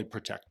can we really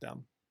protect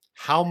them?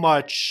 How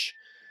much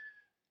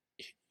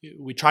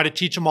we try to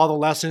teach them all the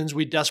lessons.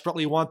 We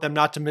desperately want them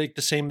not to make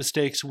the same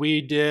mistakes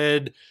we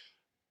did.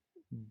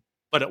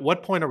 But at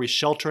what point are we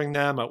sheltering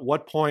them? At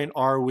what point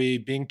are we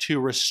being too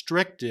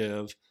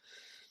restrictive?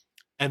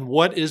 And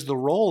what is the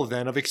role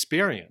then of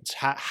experience?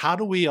 How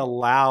do we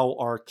allow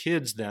our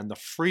kids then the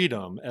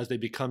freedom as they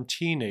become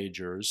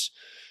teenagers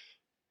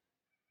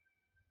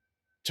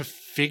to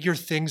figure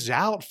things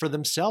out for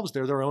themselves?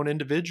 They're their own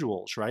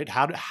individuals, right?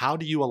 How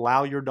do you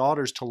allow your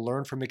daughters to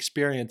learn from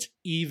experience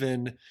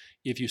even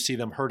if you see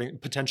them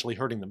potentially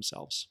hurting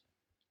themselves?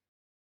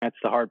 That's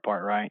the hard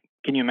part, right?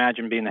 Can you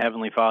imagine being the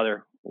Heavenly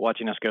Father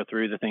watching us go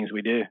through the things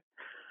we do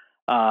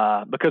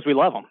because we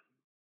love them,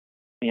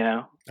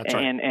 That's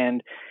right.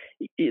 And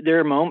there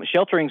are moments,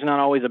 sheltering is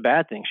not always a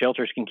bad thing.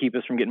 Shelters can keep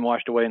us from getting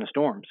washed away in the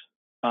storms.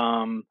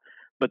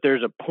 But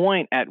there's a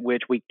point at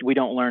which we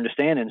don't learn to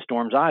stand in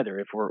storms either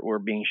if we're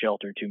being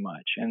sheltered too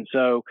much. And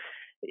so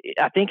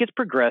I think it's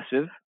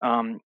progressive.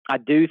 I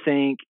do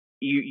think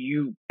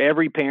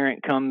every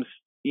parent comes,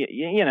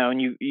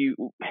 and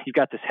you've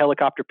got this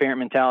helicopter parent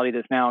mentality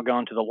that's now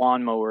gone to the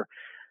lawnmower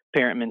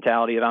parent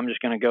mentality of I'm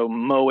just going to go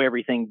mow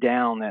everything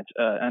down. That's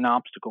an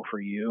obstacle for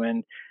you.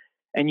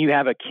 And you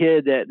have a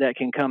kid that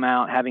can come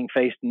out having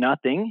faced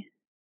nothing.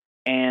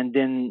 And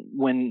then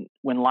when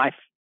life,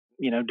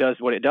 does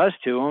what it does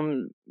to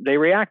them, they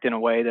react in a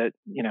way that,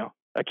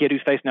 a kid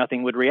who's faced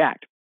nothing would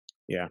react.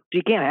 Yeah. So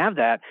you can't have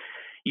that.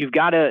 You've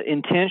got to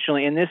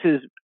intentionally, and this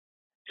is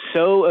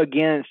so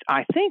against,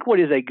 I think,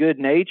 what is a good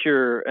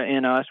nature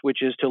in us,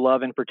 which is to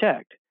love and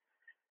protect.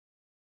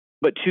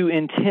 But to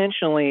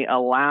intentionally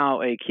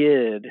allow a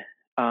kid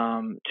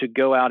to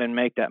go out and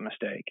make that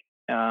mistake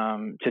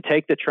to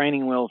take the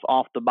training wheels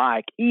off the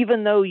bike,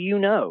 even though you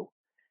know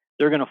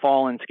they're going to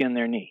fall and skin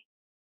their knee.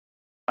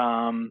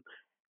 To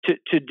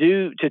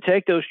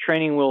take those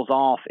training wheels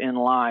off in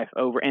life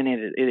and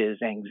it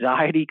is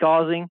anxiety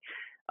causing.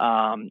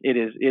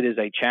 It is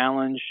a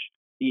challenge,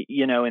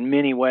 in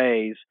many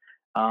ways.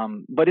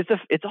 But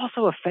it's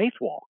also a faith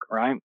walk,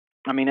 right?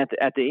 I mean, at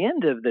the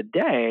end of the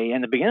day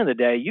and the beginning of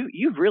the day,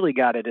 you've really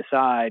got to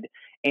decide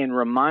and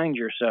remind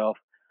yourself,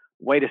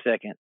 wait a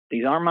second,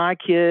 these aren't my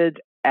kids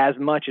as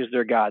much as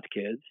they're God's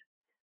kids.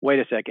 Wait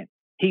a second,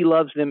 He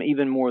loves them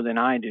even more than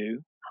I do.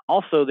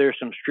 Also, there's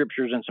some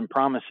scriptures and some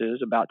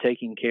promises about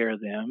taking care of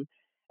them,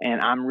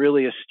 and I'm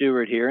really a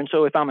steward here. And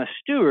so, if I'm a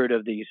steward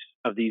of these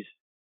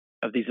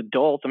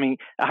adults, I mean,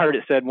 I heard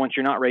it said once,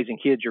 you're not raising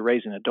kids, you're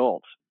raising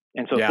adults.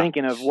 And so,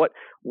 thinking of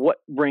what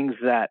brings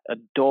that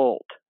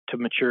adult to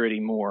maturity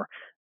more,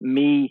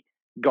 me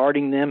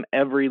guarding them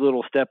every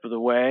little step of the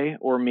way,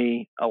 or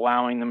me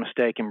allowing the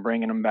mistake and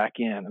bringing them back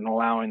in, and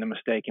allowing the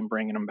mistake and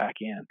bringing them back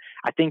in.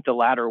 I think the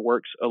latter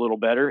works a little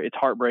better. It's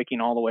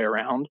heartbreaking all the way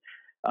around.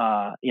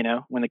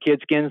 When the kid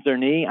skins their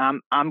knee,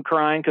 I'm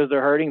crying because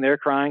they're hurting. They're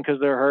crying because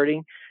they're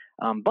hurting.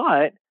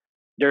 But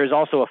there is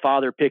also a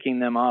father picking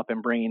them up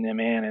and bringing them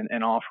in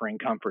and offering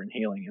comfort and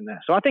healing in that.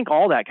 So I think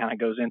all that kind of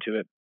goes into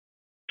it.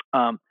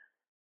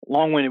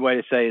 Long-winded way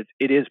to say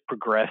it is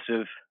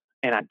progressive.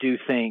 And I do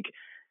think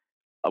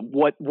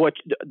what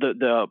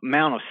the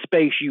amount of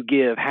space you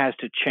give has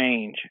to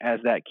change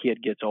as that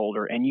kid gets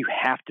older, and you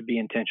have to be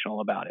intentional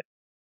about it.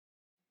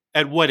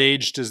 At what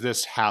age does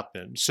this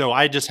happen? So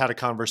I just had a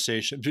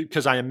conversation,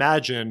 because I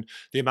imagine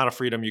the amount of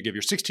freedom you give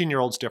your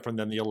 16-year-old is different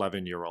than the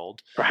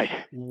 11-year-old. Right.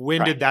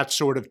 When did that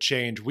sort of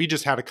change? We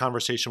just had a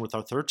conversation with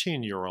our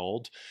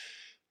 13-year-old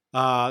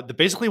that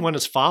basically went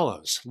as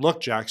follows. Look,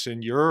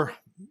 Jackson, you're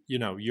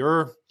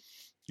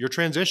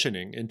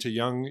transitioning into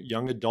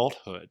young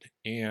adulthood,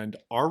 and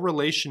our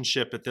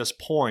relationship at this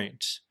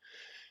point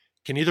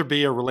can either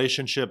be a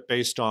relationship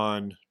based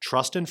on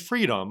trust and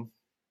freedom,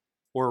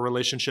 or a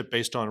relationship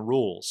based on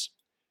rules,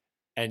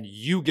 and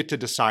you get to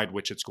decide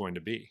which it's going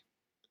to be.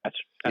 That's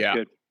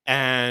good.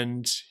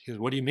 And he goes,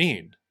 what do you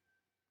mean?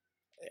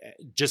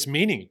 Just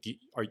meaning,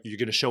 are you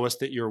going to show us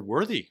that you're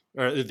worthy,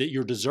 or that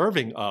you're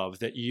deserving of,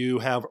 that you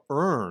have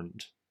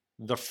earned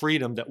the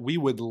freedom that we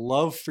would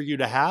love for you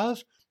to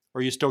have? Or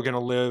are you still going to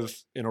live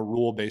in a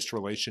rule-based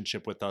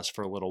relationship with us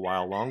for a little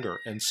while longer?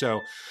 And so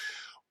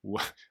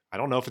I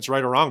don't know if it's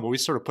right or wrong, but we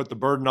sort of put the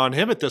burden on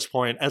him at this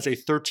point as a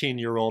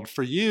 13-year-old.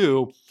 For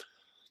you,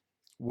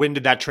 when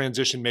did that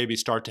transition maybe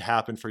start to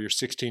happen for your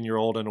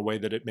 16-year-old in a way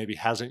that it maybe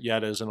hasn't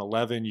yet as an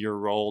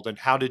 11-year-old? And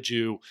how did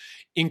you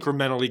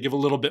incrementally give a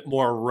little bit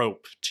more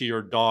rope to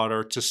your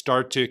daughter to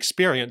start to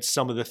experience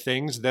some of the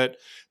things that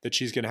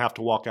she's going to have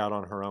to walk out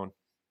on her own?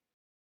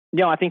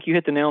 Yeah, I think you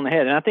hit the nail on the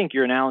head, and I think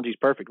your analogy is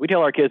perfect. We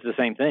tell our kids the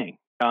same thing.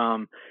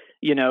 When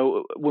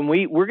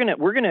we're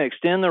gonna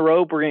extend the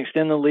rope, we're gonna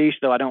extend the leash.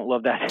 Though I don't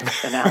love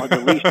that analogy,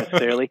 the leash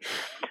necessarily.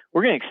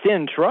 We're gonna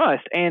extend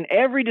trust, and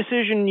every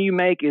decision you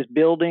make is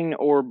building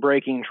or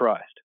breaking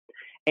trust.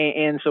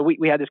 And so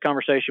we had this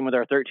conversation with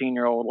our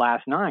 13-year-old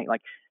last night.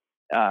 Like,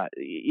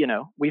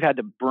 we've had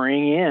to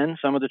bring in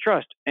some of the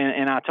trust,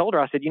 and I told her,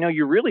 I said,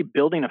 you're really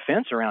building a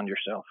fence around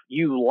yourself.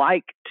 You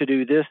like to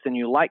do this, and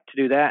you like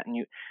to do that,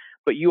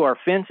 but you are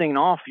fencing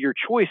off your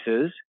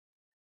choices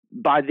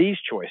by these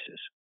choices.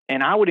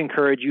 And I would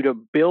encourage you to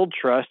build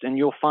trust, and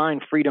you'll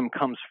find freedom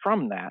comes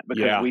from that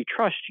because we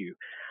trust you.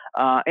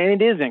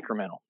 And it is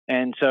incremental.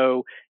 And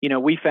so,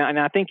 we found, and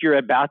I think you're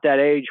about that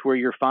age where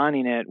you're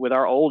finding it with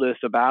our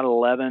oldest, about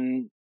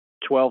 11,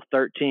 12,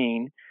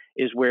 13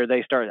 is where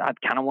they start. I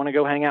kind of want to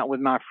go hang out with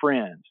my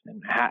friends.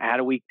 And how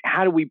do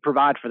we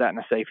provide for that in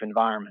a safe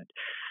environment?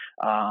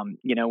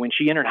 When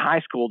she entered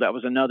high school, that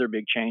was another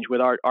big change with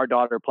our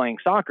daughter playing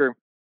soccer.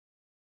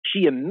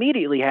 She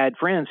immediately had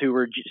friends who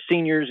were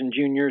seniors and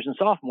juniors and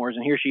sophomores.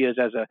 And here she is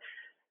as a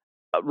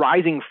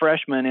rising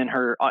freshman in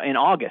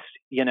August,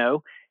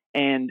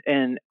 and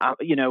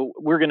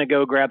we're going to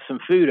go grab some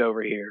food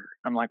over here.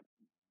 I'm like,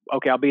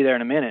 okay, I'll be there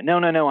in a minute. No,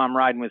 I'm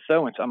riding with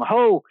so-and-so. I'm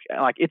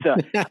like, it's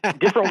a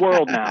different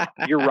world now.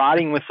 You're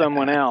riding with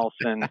someone else.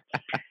 And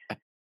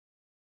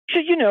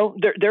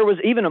there was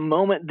even a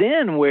moment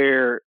then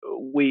where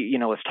we,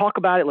 let's talk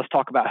about it. Let's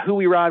talk about who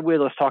we ride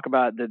with. Let's talk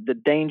about the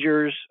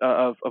dangers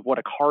of what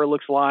a car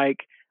looks like.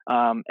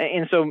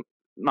 And so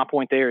my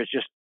point there is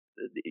just,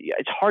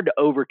 it's hard to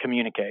over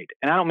communicate.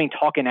 And I don't mean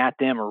talking at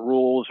them or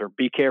rules or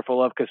be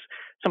careful of, because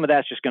some of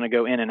that's just going to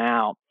go in and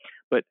out.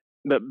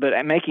 But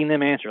making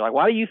them answer, like,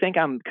 why do you think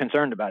I'm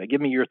concerned about it? Give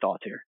me your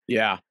thoughts here.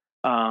 Yeah.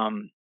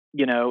 And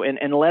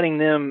letting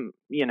them,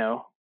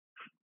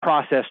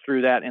 process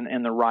through that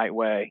in the right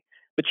way.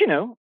 But,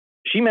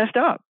 she messed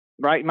up,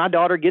 right? My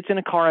daughter gets in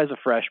a car as a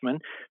freshman.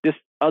 This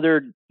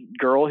other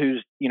girl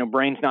who's,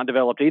 brain's not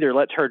developed either,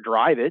 lets her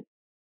drive it.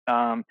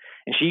 And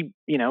she,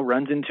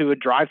 runs into a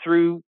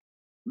drive-through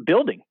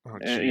building,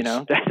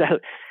 that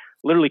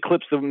literally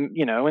clips them,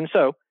 and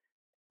so,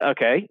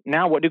 okay,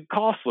 now what do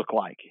costs look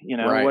like?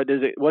 Right.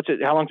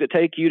 How long does it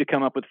take you to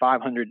come up with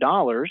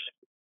 $500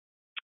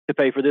 to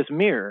pay for this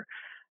mirror?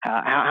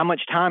 How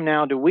much time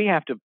now do we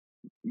have to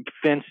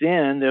fence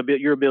in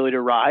your ability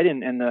to ride,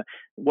 and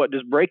what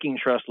does breaking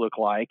trust look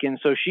like? And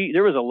so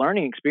there was a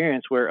learning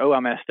experience where, I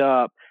messed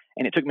up,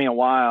 and it took me a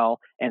while.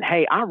 And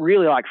hey, I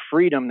really like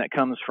freedom that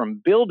comes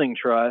from building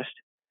trust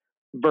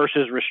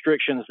versus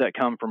restrictions that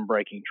come from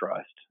breaking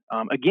trust.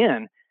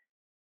 Again,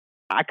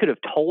 I could have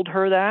told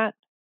her that,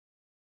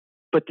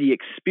 but the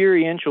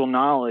experiential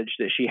knowledge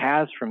that she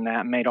has from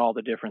that made all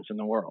the difference in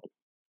the world.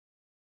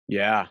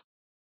 Yeah.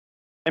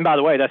 And by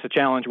the way, that's a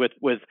challenge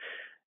with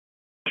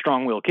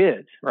strong-willed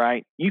kids,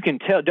 right? You can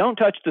tell, don't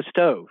touch the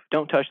stove,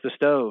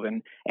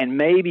 and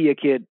maybe a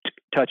kid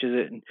touches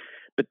it,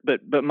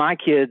 but my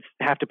kids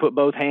have to put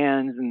both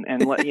hands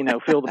and let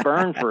feel the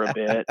burn for a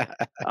bit.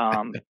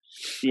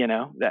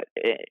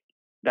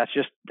 That's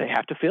just, they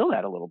have to feel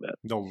that a little bit.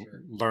 They'll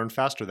learn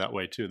faster that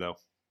way too, though.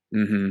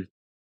 Mm-hmm.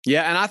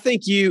 Yeah, and I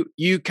think you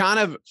kind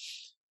of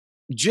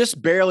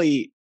just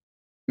barely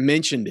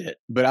mentioned it,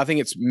 but I think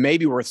it's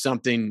maybe worth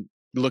something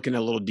looking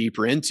a little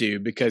deeper into,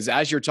 because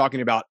as you're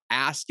talking about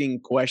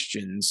asking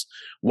questions,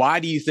 why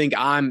do you think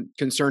I'm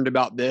concerned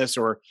about this?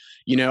 Or,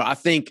 I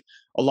think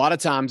a lot of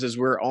times as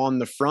we're on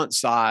the front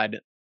side,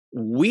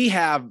 we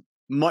have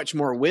much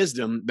more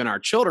wisdom than our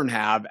children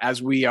have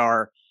as we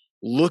are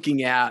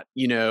looking at,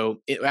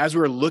 as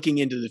we're looking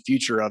into the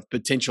future of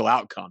potential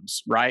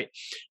outcomes, right?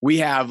 We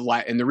have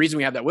and the reason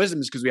we have that wisdom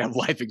is because we have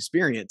life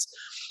experience.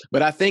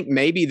 But I think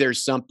maybe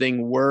there's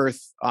something worth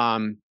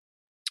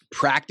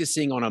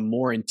practicing on a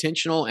more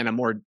intentional and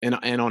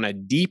and on a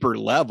deeper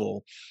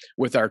level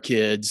with our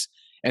kids.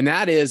 And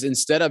that is,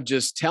 instead of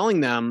just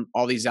telling them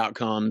all these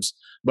outcomes,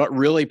 but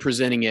really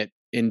presenting it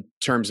in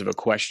terms of a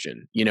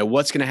question.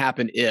 What's going to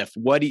happen if?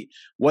 What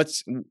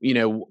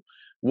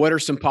are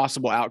some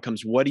possible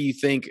outcomes? What do you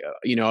think,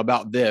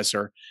 about this?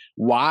 Or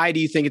why do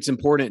you think it's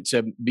important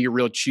to be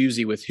real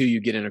choosy with who you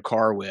get in a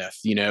car with?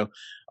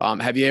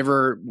 Have you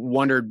ever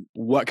wondered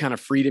what kind of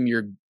freedom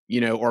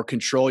or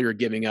control you're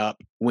giving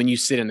up when you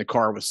sit in the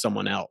car with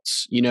someone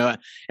else?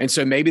 And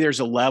so maybe there's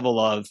a level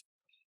of,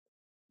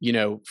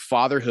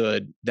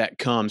 fatherhood that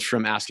comes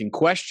from asking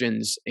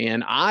questions.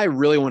 And I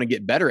really want to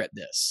get better at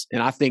this.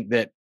 And I think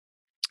that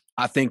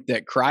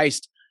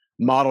Christ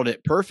modeled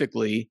it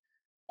perfectly,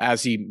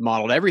 as he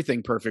modeled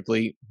everything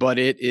perfectly, but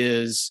it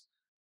is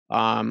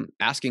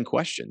asking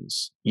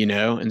questions,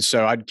 And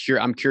so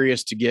I'm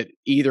curious to get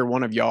either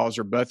one of y'all's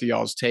or both of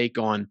y'all's take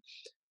on,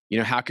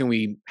 how can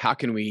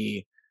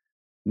we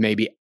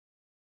maybe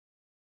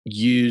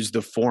use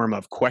the form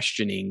of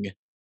questioning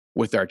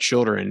with our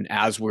children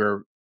as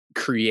we're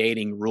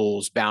creating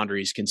rules,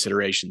 boundaries,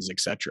 considerations,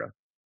 etc.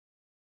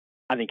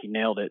 I think you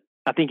nailed it.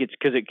 I think it's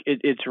because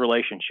it's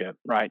relationship,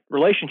 right?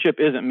 Relationship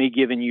isn't me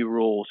giving you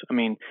rules. I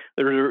mean,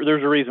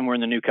 there's a reason we're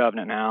in the new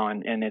covenant now,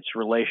 and it's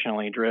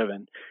relationally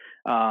driven.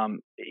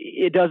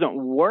 It doesn't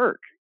work.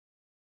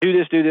 Do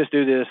this,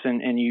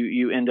 and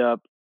you end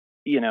up,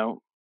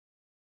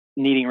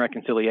 needing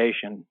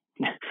reconciliation.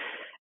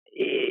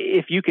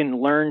 If you can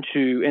learn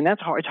to, and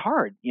that's hard. It's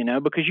hard,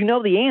 because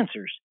the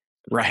answers,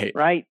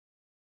 right.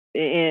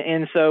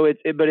 And so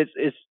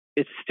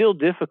it's still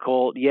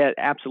difficult, yet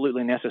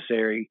absolutely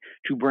necessary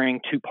to bring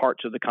two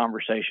parts of the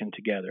conversation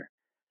together.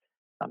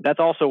 That's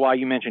also why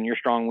you mentioned your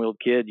strong-willed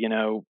kid,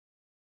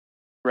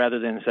 rather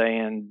than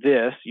saying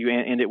this, you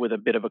end it with a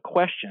bit of a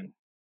question,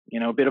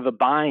 a bit of a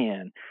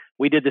buy-in.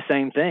 We did the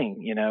same thing,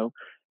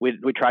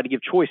 we tried to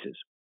give choices.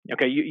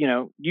 Okay,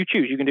 you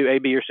choose, you can do A,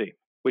 B, or C.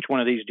 Which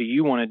one of these do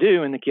you want to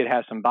do? And the kid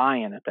has some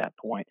buy-in at that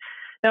point.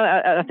 Now,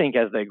 I think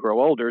as they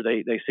grow older,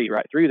 they see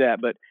right through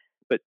that, but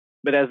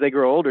as they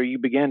grow older, you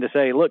begin to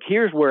say, look,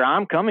 here's where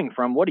I'm coming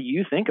from. What do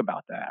you think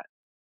about that?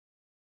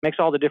 Makes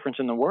all the difference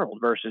in the world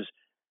versus,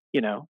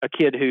 a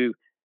kid who,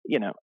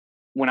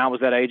 when I was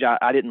that age,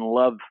 I didn't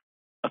love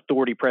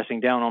authority pressing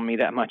down on me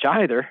that much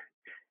either.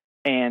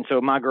 And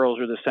so my girls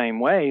are the same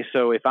way.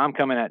 So if I'm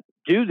coming at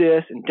do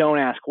this and don't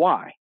ask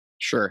why.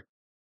 Sure.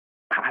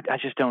 I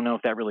just don't know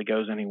if that really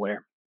goes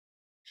anywhere.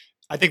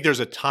 I think there's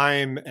a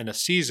time and a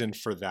season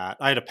for that.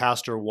 I had a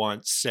pastor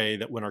once say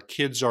that when our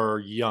kids are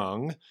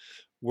young,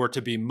 we're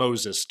to be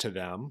Moses to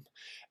them.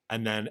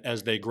 And then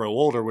as they grow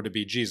older, we're to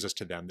be Jesus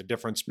to them. The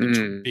difference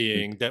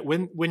being that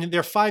when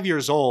they're 5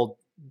 years old,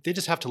 they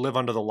just have to live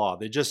under the law.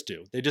 They just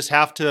do. They just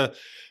have to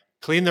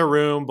clean their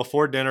room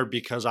before dinner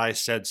because I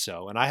said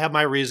so. And I have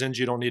my reasons.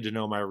 You don't need to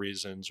know my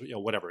reasons,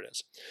 whatever it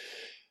is.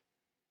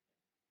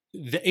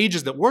 The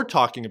ages that we're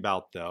talking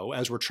about, though,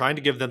 as we're trying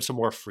to give them some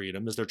more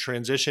freedom, as they're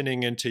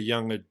transitioning into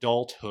young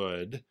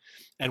adulthood,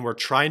 and we're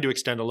trying to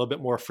extend a little bit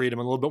more freedom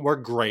and a little bit more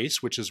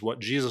grace, which is what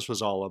Jesus was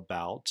all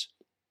about.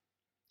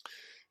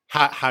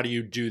 How do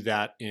you do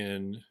that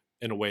in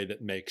a way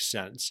that makes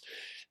sense?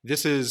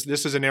 This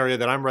is an area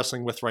that I'm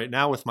wrestling with right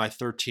now with my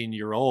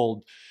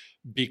 13-year-old,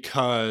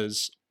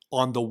 because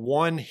on the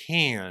one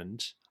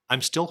hand,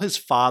 I'm still his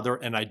father,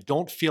 and I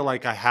don't feel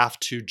like I have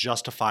to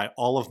justify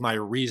all of my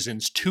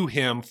reasons to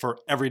him for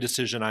every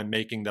decision I'm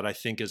making that I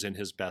think is in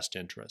his best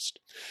interest.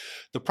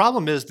 The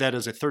problem is that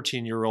as a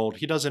 13-year-old,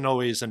 he doesn't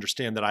always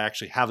understand that I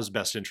actually have his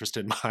best interest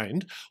in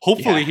mind.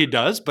 Hopefully he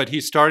does, but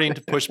he's starting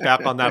to push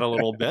back on that a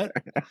little bit.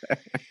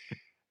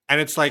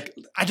 And it's like,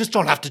 I just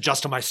don't have to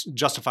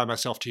justify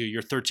myself to you.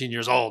 You're 13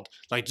 years old.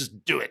 Like,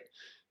 just do it.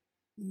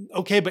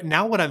 Okay, but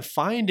now what I'm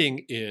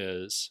finding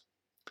is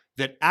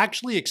that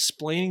actually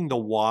explaining the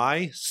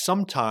why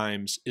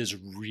sometimes is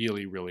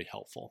really, really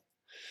helpful.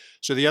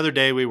 So the other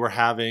day we were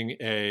having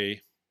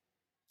a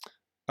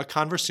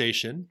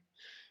conversation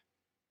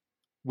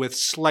with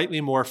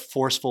slightly more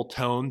forceful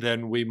tone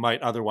than we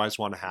might otherwise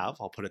want to have.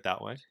 I'll put it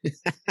that way.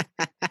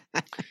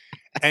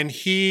 And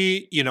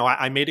he,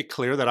 I made it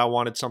clear that I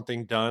wanted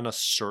something done a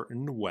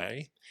certain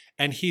way.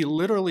 And he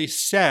literally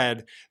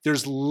said,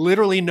 there's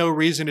literally no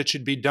reason it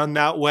should be done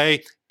that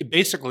way.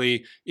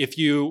 Basically, if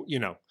you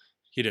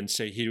he didn't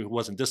say, he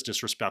wasn't this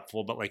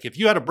disrespectful, but like, if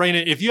you had a brain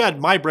in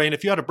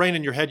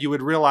your head, you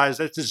would realize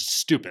that this is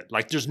stupid.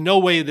 Like, there's no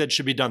way that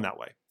should be done that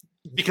way.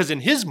 Because in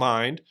his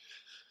mind,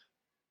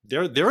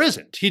 there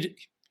isn't. He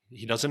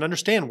doesn't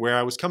understand where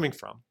I was coming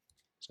from.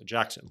 So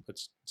Jackson,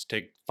 let's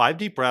take 5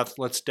 deep breaths.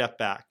 Let's step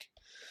back.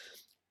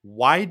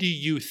 Why do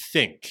you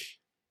think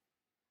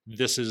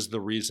this is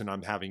the reason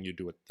I'm having you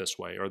do it this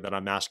way, or that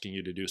I'm asking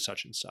you to do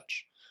such and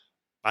such?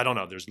 I don't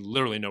know. There's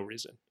literally no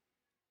reason.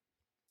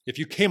 If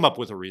you came up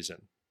with a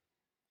reason,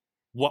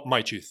 what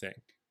might you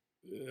think?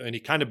 And he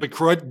kind of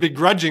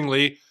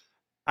begrudgingly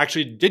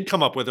actually did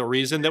come up with a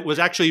reason that was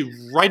actually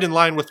right in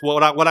line with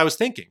what I was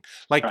thinking.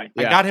 Like, right,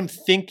 yeah. I got him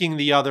thinking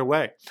the other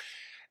way.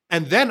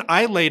 And then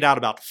I laid out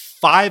about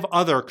 5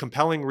 other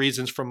compelling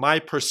reasons from my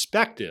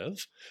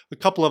perspective. A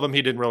couple of them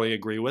he didn't really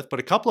agree with, but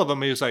a couple of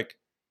them he was like,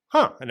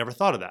 I never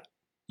thought of that.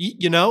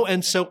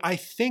 And so I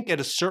think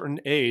at a certain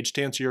age,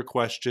 to answer your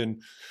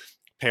question,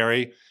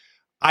 Perry,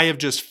 I have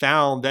just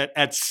found that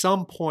at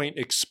some point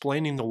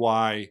explaining the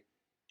why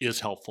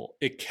is helpful.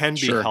 It can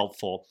be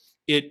helpful.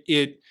 It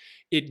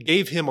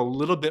gave him a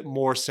little bit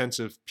more sense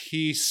of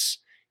peace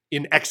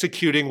in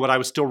executing what I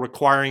was still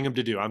requiring him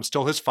to do. I'm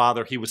still his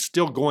father. He was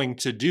still going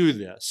to do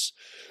this,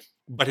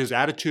 but his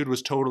attitude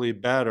was totally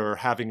better,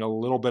 having a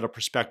little bit of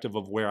perspective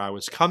of where I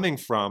was coming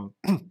from.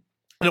 And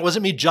it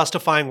wasn't me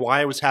justifying why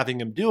I was having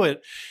him do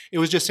it. It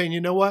was just saying, you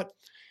know what?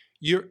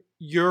 You've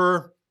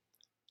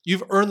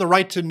earned the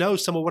right to know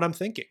some of what I'm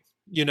thinking.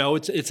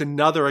 It's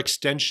another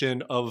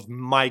extension of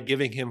my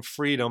giving him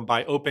freedom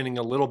by opening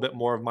a little bit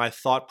more of my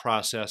thought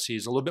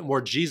processes, a little bit more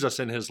Jesus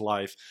in his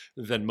life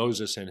than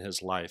Moses in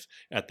his life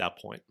at that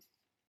point.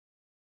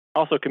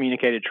 Also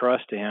communicated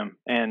trust to him,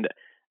 and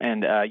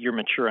you're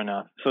mature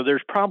enough. So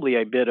there's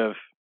probably a bit of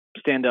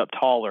stand up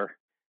taller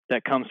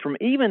that comes from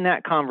even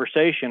that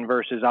conversation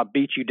versus I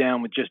beat you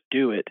down with just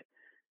do it.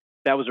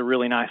 That was a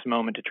really nice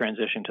moment to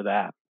transition to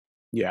that.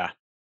 Yeah.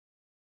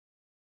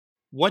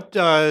 What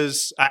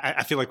does,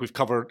 I feel like we've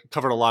covered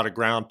a lot of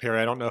ground, Perry.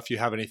 I don't know if you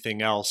have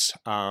anything else.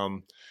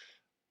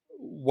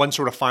 One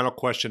sort of final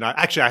question. I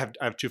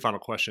have 2 final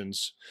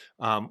questions.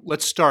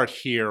 Let's start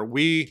here.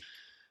 We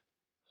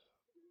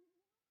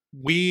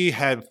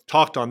have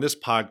talked on this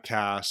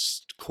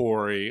podcast,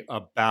 Corey,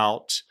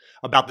 about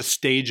the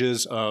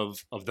stages of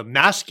the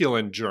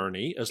masculine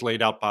journey as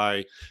laid out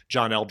by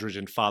John Eldredge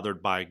and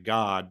fathered by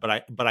God.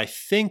 But I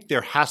think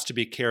there has to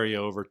be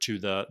carryover to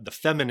the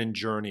feminine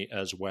journey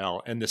as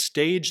well. And the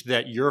stage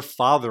that you're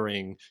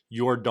fathering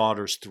your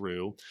daughters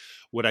through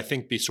would, I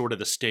think, be sort of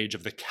the stage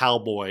of the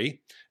cowboy,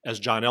 as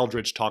John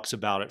Eldredge talks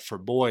about it for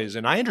boys.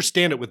 And I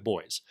understand it with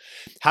boys.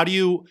 How do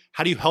you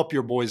help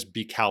your boys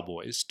be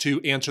cowboys?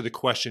 To answer the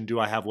question, do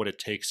I have what it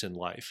takes in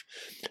life?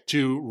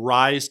 To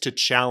rise to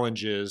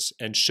challenges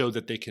and show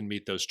that they can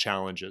meet those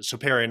challenges. So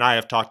Perry and I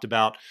have talked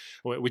about,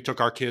 we took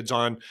our kids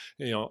on,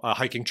 a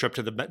hiking trip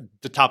to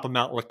the top of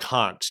Mount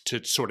LeConte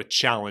to sort of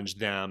challenge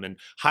them, and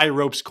high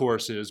ropes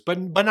courses, but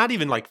not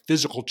even like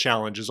physical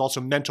challenges,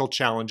 also mental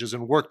challenges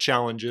and work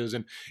challenges,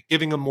 and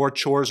giving them more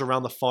chores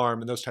around the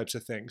farm and those types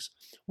of things.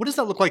 What does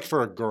that look like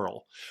for a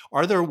girl?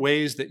 Are there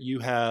ways that you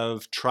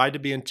have tried to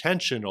be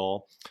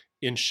intentional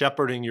in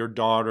shepherding your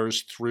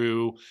daughters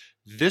through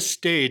this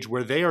stage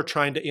where they are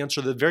trying to answer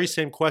the very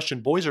same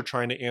question boys are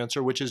trying to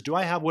answer, which is, do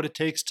I have what it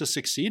takes to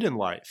succeed in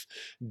life?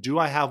 Do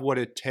I have what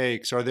it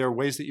takes? Are there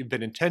ways that you've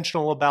been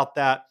intentional about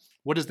that?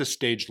 What does this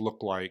stage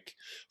look like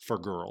for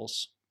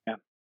girls? Yeah,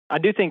 I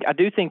do think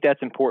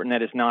that's important.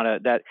 That it's not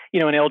and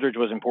Eldredge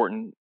was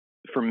important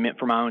for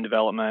my own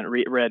development.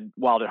 Read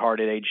Wild at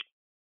Heart at age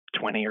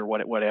 20 or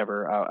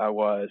whatever I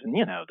was, and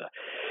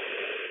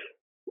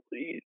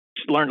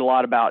learned a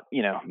lot about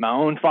my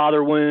own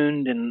father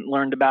wound, and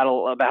learned about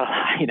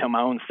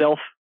my own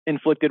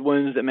self-inflicted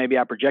wounds that maybe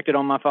I projected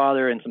on my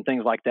father, and some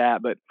things like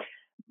that.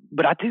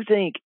 But I do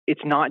think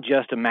it's not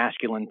just a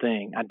masculine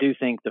thing. I do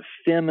think the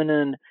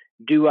feminine.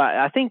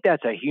 I think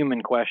that's a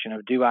human question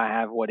of, do I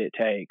have what it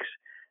takes?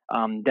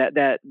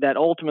 That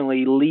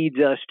ultimately leads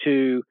us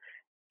to,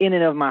 in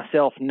and of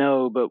myself,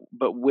 no, but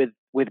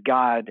with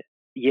God,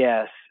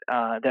 yes,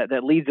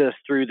 that leads us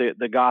through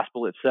the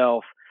gospel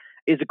itself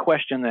is a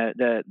question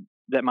that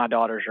my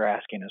daughters are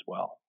asking as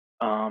well.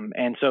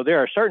 And so there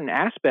are certain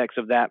aspects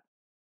of that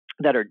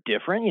are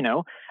different.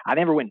 I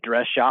never went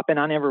dress shopping.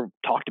 I never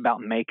talked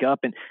about makeup.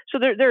 And so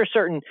there are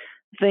certain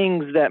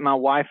things that my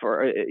wife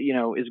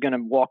is going to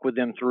walk with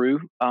them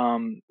through,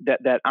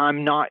 that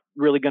I'm not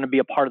really going to be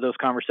a part of those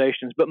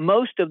conversations. But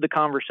most of the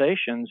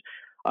conversations,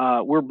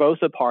 we're both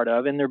a part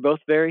of, and they're both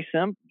very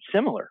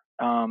similar.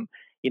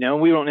 We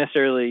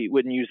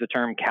wouldn't use the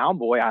term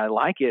cowboy. I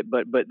like it,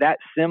 but that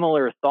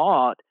similar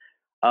thought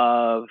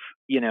of,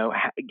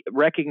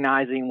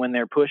 recognizing when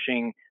they're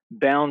pushing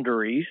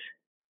boundaries,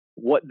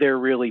 what they're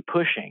really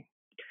pushing,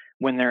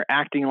 when they're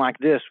acting like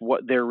this,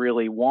 what they're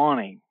really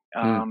wanting.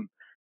 I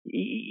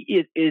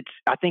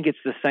think it's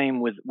the same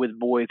with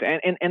boys,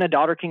 and a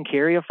daughter can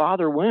carry a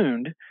father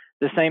wound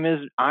the same as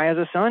I, as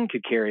a son,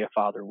 could carry a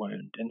father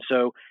wound. And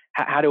so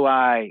how do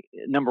I,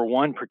 number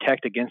one,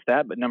 protect against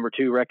that? But number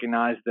two,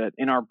 recognize that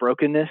in our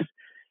brokenness,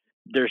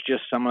 there's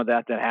just some of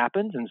that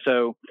happens. And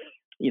so,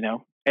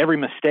 every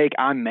mistake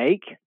I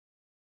make,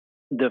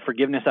 the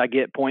forgiveness I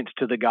get points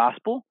to the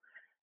gospel.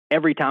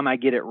 Every time I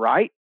get it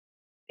right,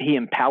 he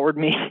empowered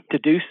me to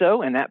do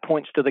so, and that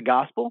points to the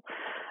gospel.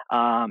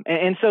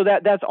 And so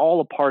that's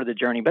all a part of the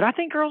journey. But I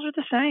think girls are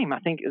the same. I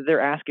think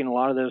they're asking a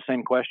lot of those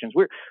same questions.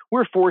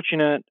 We're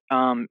fortunate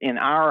in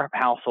our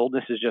household.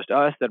 This is just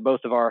us, that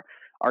both of our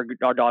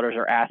daughters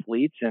are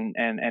athletes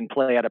and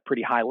play at a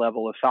pretty high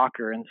level of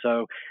soccer. And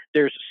so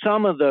there's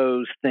some of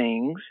those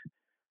things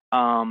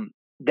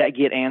that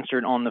get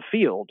answered on the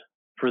field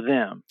for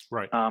them.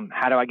 Right.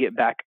 How do I get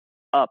back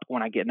up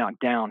when I get knocked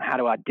down? How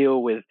do I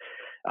deal with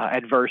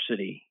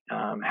adversity?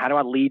 How do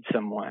I lead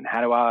someone?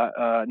 How do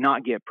I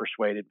not get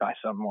persuaded by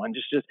someone?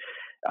 Just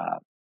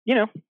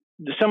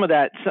some of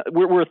that.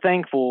 We're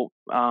thankful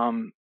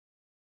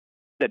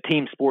that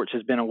team sports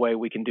has been a way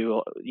we can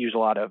use a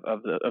lot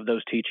of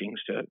those teachings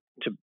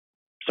to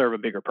serve a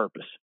bigger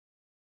purpose.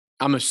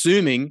 I'm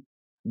assuming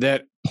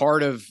that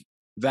part of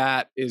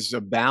that is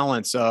a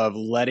balance of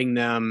letting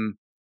them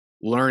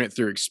learn it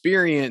through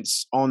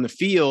experience on the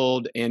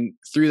field and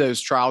through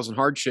those trials and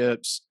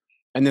hardships.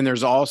 And then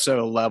there's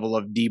also a level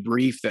of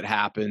debrief that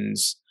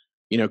happens,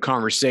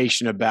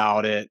 conversation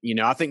about it.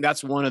 I think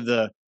that's one of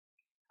the,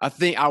 I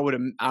think,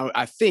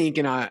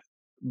 and I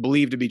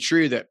believe to be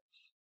true, that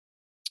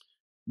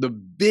the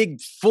big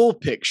full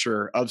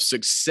picture of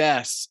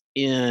success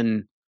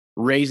in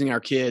raising our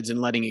kids and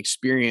letting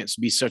experience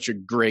be such a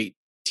great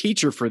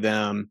teacher for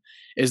them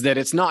is that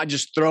it's not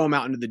just throw them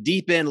out into the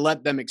deep end,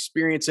 let them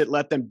experience it,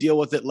 let them deal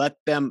with it, let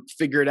them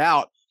figure it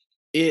out.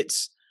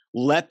 It's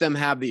let them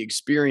have the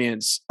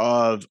experience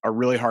of a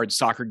really hard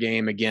soccer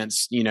game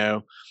against,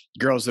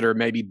 girls that are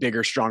maybe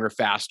bigger, stronger,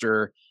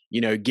 faster,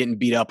 getting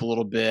beat up a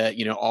little bit,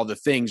 all the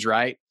things,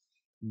 right?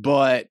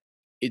 But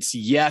it's,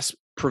 yes,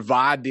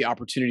 provide the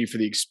opportunity for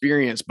the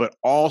experience, but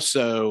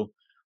also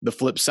the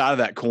flip side of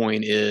that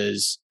coin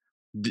is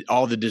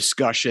all the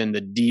discussion,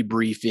 the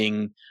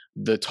debriefing,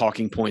 the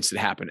talking points that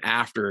happen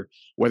after,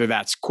 whether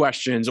that's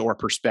questions or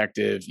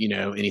perspective,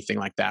 anything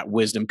like that,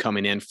 wisdom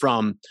coming in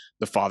from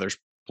the father's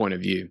point of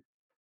view.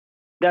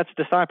 That's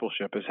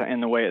discipleship, is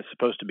in the way it's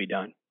supposed to be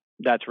done.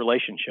 That's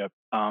relationship.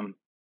 And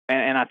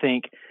I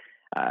think,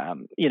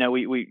 you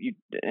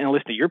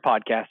listened to your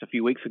podcast a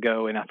few weeks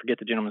ago, and I forget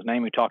the gentleman's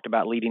name who talked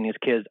about leading his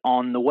kids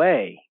on the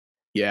way.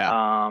 Yeah.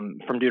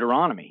 From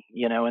Deuteronomy,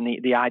 and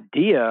the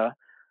idea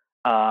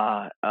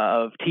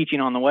of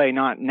teaching on the way,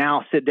 not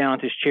now sit down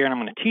at this chair and I'm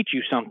going to teach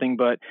you something,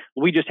 but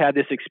we just had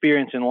this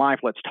experience in life.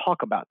 Let's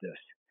talk about this.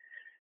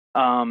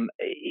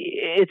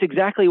 It's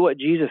exactly what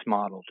Jesus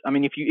modeled. I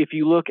mean, if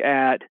you look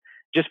at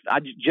I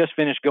just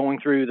finished going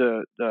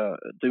through through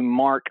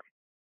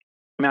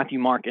Matthew,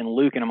 Mark, and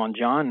Luke, and I'm on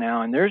John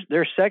now, and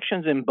there's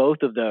sections in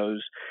both of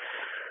those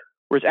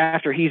where it's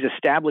after he's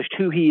established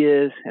who he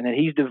is and that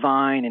he's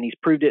divine and he's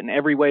proved it in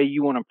every way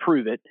you want to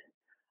prove it,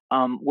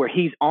 where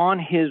he's on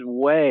his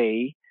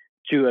way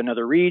to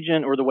another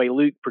region, or the way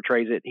Luke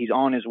portrays it, he's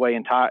on his way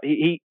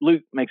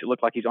Luke makes it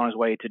look like he's on his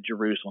way to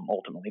Jerusalem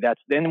ultimately.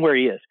 That's then where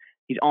he is.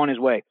 He's on his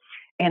way.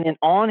 And then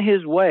on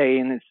his way,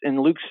 and it's in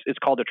Luke's, it's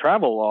called the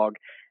travel log,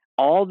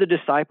 all the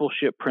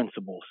discipleship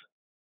principles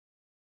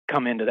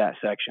come into that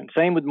section.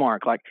 Same with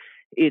Mark. Like,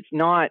 it's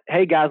not,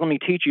 hey guys, let me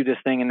teach you this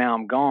thing and now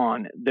I'm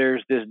gone.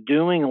 There's this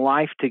doing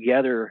life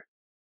together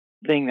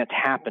thing that's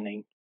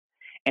happening,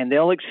 and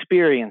they'll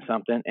experience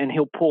something and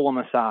he'll pull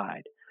them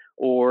aside.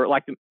 Or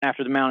like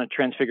after the Mount of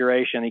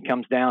Transfiguration, he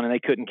comes down and they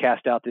couldn't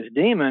cast out this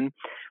demon.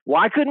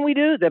 Why couldn't we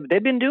do that?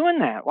 They've been doing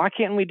that. Why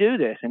can't we do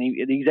this? And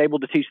he's able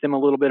to teach them a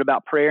little bit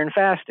about prayer and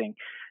fasting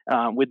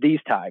with these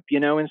type,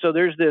 And so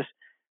there's this,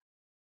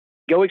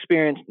 go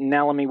experience,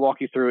 now let me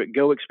walk you through it.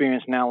 Go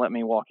experience, now let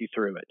me walk you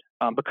through it.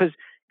 Because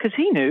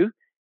he knew,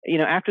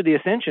 after the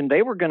ascension,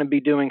 they were going to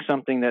be doing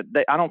something that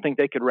I don't think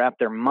they could wrap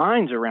their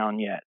minds around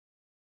yet.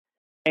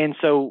 And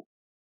so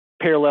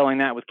paralleling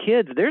that with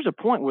kids, there's a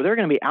point where they're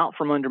going to be out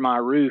from under my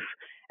roof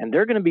and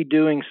they're going to be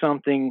doing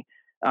something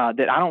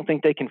that I don't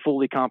think they can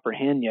fully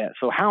comprehend yet.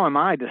 So how am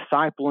I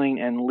discipling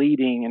and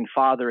leading and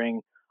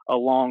fathering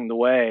along the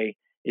way?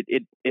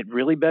 It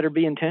really better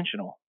be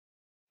intentional.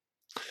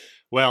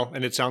 Well,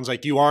 and it sounds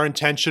like you are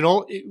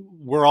intentional.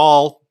 We're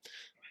all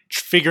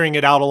figuring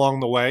it out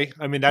along the way.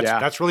 I mean,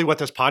 that's really what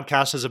this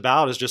podcast is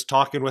about, is just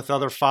talking with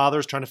other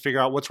fathers, trying to figure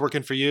out what's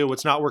working for you,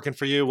 what's not working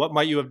for you, what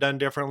might you have done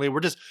differently.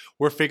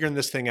 We're figuring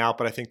this thing out,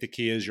 but I think the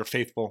key is you're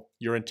faithful,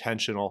 you're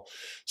intentional.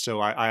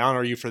 So I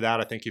honor you for that.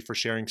 I thank you for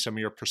sharing some of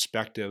your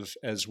perspective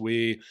as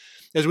we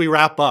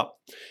wrap up.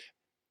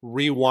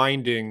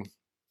 Rewinding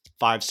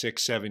 5,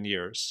 6, 7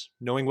 years,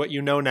 knowing what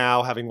you know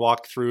now, having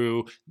walked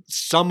through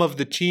some of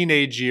the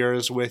teenage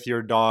years with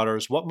your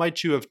daughters, what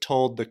might you have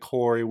told the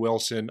Corey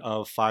Wilson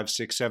of 5,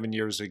 6, 7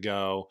 years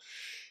ago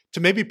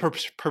to maybe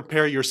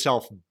prepare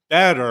yourself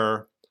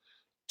better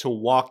to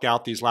walk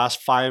out these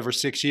last 5 or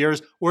 6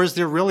 years? Or is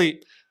there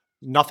really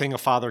nothing a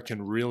father can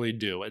really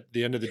do? At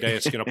the end of the day,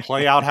 it's going to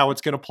play out how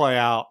it's going to play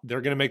out. They're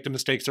going to make the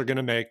mistakes they're going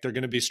to make. They're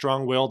going to be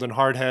strong-willed and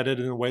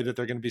hard-headed in the way that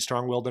they're going to be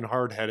strong-willed and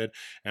hard-headed.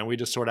 And we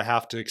just sort of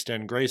have to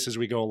extend grace as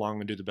we go along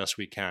and do the best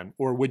we can.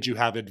 Or would you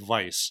have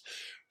advice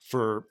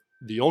for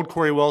the old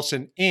Corey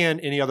Wilson and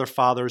any other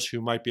fathers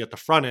who might be at the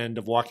front end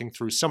of walking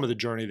through some of the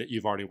journey that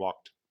you've already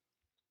walked?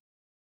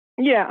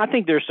 Yeah, I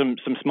think there's some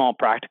small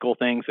practical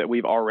things that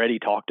we've already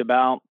talked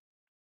about.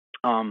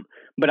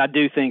 But I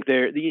do think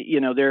there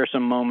are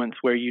some moments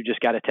where you just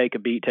got to take a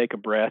beat, take a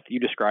breath. You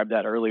described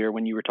that earlier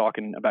when you were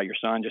talking about your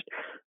son. Just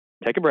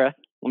take a breath.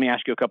 Let me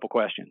ask you a couple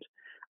questions.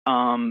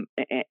 And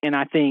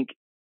I think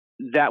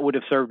that would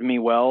have served me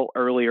well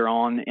earlier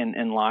on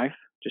in life.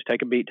 Just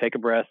take a beat, take a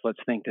breath. Let's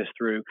think this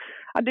through.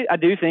 I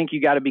do think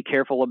you got to be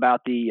careful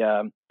about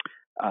the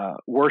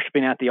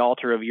worshiping at the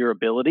altar of your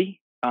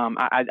ability.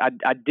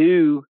 I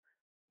do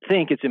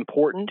think it's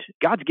important.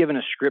 God's given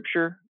us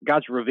scripture.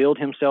 God's revealed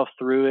himself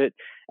through it.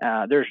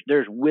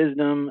 There's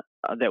wisdom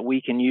that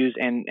we can use,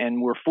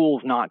 and we're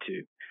fools not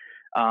to.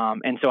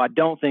 And so I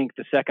don't think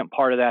the second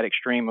part of that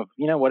extreme of,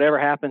 whatever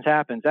happens,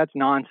 happens, that's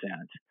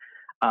nonsense.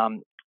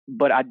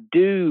 But I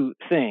do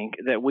think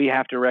that we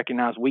have to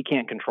recognize we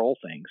can't control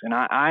things. And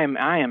I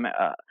am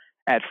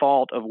at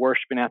fault of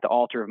worshiping at the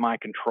altar of my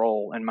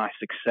control and my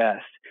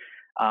success.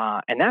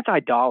 And that's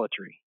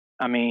idolatry.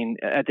 I mean,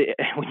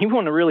 when you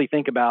want to really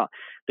think about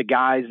the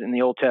guys in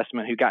the Old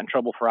Testament who got in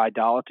trouble for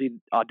idolatry,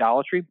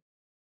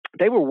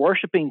 they were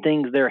worshiping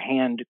things their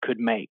hand could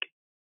make,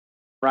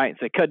 right?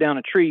 So they cut down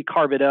a tree,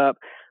 carve it up,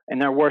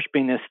 and they're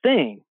worshiping this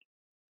thing,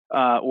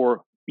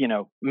 or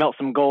melt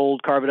some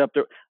gold, carve it up.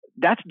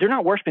 They're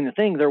not worshiping the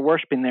thing; they're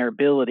worshiping their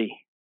ability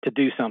to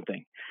do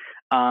something,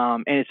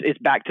 and it's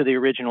back to the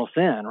original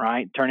sin,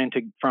 right? Turn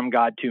from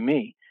God to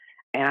me.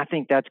 And I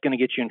think that's going to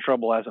get you in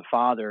trouble as a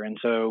father. And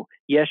so,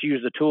 yes,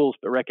 use the tools,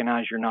 but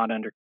recognize you're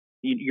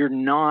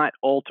not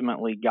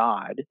ultimately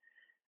God.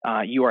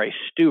 You are a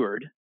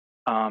steward,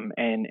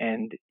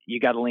 and you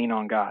got to lean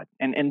on God.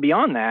 And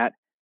beyond that,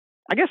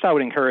 I guess I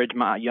would encourage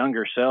my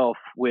younger self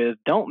with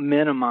don't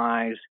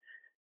minimize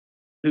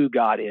who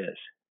God is.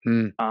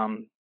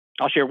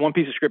 I'll share one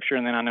piece of scripture,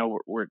 and then I know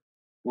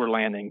we're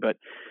landing. But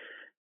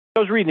I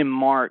was reading in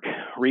Mark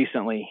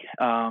recently,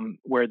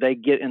 where they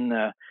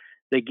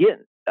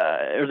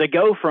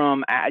go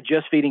from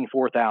just feeding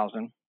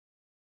 4,000,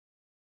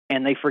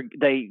 and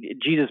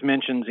Jesus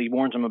mentions, he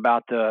warns them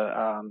about here,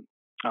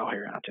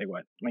 I'll tell you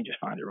what, let me just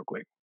find it real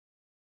quick.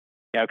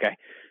 Yeah, okay.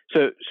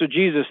 So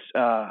Jesus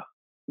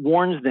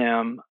warns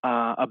them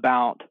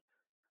about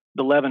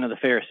the leaven of the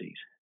Pharisees,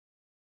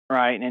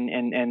 right?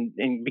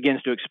 And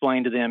begins to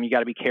explain to them, you got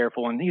to be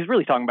careful. And he's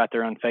really talking about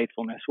their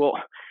unfaithfulness. Well,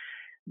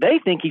 they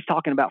think he's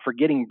talking about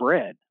forgetting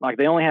bread. Like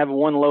they only have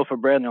one loaf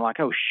of bread, and they're like,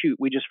 oh shoot,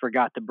 we just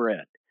forgot the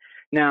bread.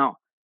 Now,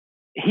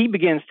 he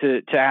begins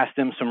to ask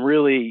them some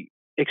really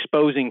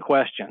exposing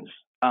questions.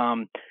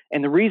 And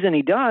the reason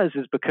he does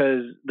is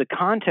because the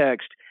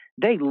context,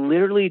 they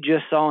literally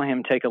just saw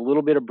him take a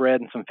little bit of bread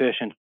and some fish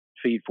and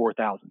feed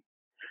 4,000.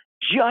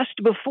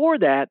 Just before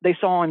that, they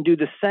saw him do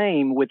the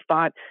same with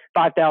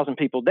 5,000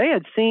 people. They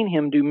had seen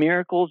him do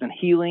miracles and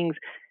healings,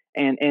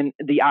 and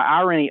the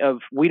irony of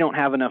we don't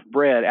have enough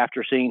bread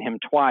after seeing him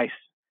twice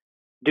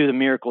do the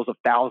miracles of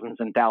thousands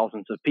and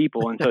thousands of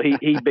people. And so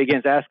he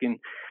begins asking,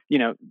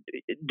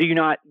 do you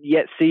not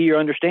yet see or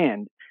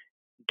understand?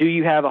 Do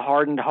you have a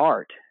hardened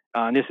heart?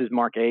 And this is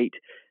Mark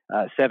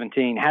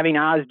 8:17. Having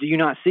eyes, do you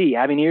not see?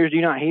 Having ears, do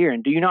you not hear?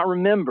 And do you not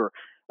remember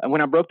when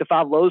I broke the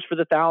 5 loaves for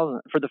the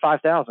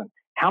 5,000?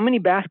 How many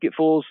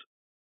basketfuls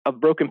of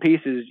broken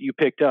pieces you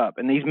picked up?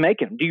 And he's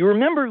making them. Do you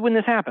remember when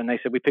this happened? They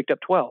said, we picked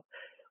up 12.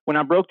 When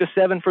I broke the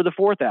 7 for the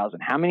 4,000,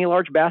 how many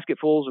large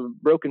basketfuls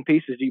of broken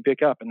pieces do you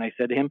pick up? And they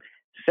said to him,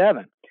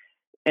 7.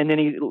 And then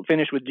he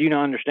finished with, do you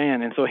not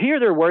understand? And so here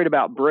they're worried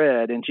about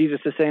bread. And Jesus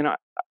is saying,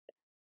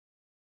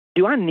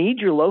 do I need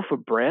your loaf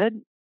of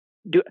bread?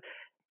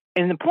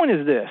 And the point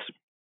is this,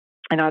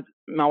 and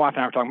my wife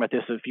and I were talking about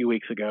this a few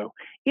weeks ago.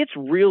 It's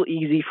real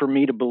easy for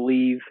me to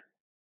believe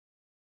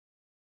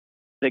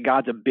that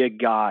God's a big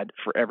God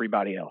for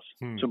everybody else.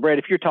 So, Brett,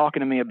 if you're talking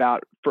to me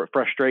about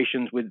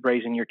frustrations with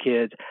raising your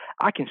kids,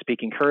 I can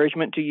speak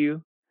encouragement to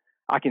you.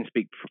 I can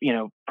speak,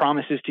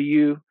 promises to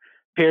you.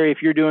 Perry, if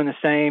you're doing the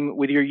same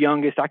with your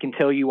youngest, I can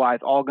tell you why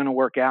it's all going to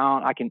work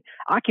out.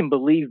 I can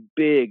believe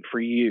big for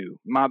you.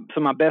 My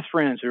best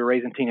friends who are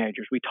raising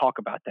teenagers, we talk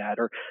about that,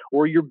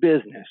 or your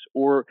business,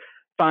 or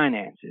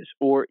finances,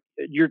 or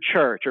your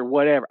church, or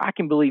whatever. I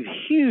can believe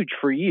huge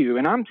for you,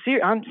 and I'm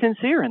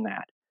sincere in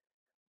that.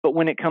 But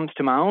when it comes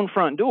to my own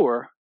front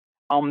door,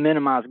 I'll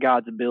minimize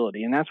God's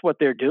ability, and that's what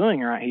they're doing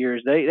right here.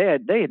 Is they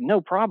had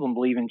no problem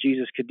believing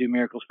Jesus could do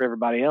miracles for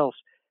everybody else,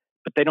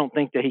 but they don't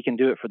think that He can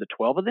do it for the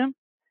 12 of them.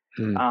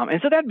 And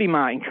so that'd be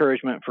my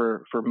encouragement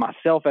for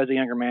myself as a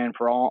younger man.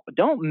 For all,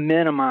 don't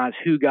minimize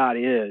who God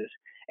is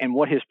and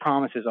what His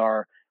promises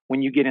are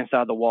when you get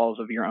inside the walls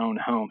of your own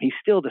home. He's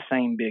still the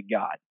same big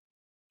God.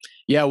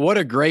 Yeah, what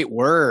a great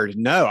word.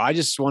 No, I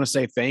just want to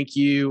say thank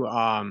you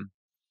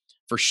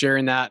for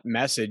sharing that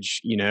message.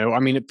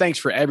 Thanks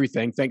for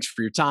everything. Thanks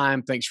for your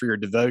time. Thanks for your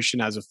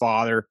devotion as a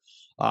father,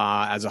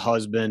 as a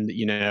husband,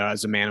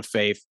 as a man of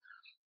faith.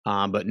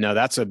 But no,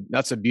 that's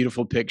a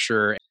beautiful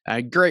picture,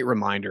 a great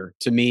reminder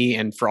to me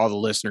and for all the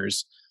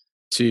listeners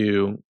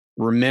to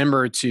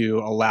remember to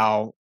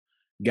allow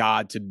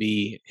God to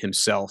be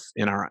Himself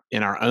in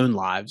our own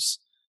lives,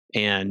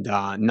 and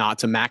not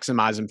to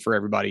maximize Him for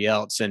everybody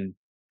else and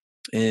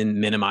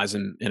minimize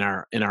Him in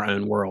our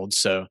own world.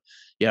 So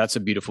yeah, that's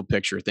a beautiful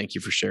picture. Thank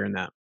you for sharing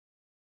that.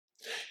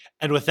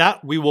 And with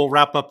that, we will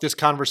wrap up this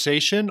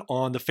conversation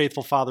on the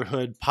Faithful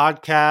Fatherhood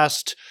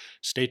podcast.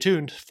 Stay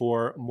tuned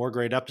for more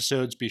great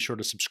episodes. Be sure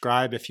to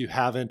subscribe if you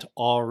haven't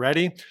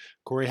already.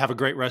 Corey, have a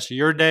great rest of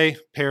your day.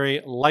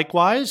 Perry,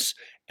 likewise.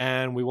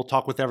 And we will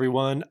talk with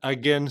everyone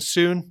again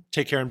soon.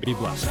 Take care and be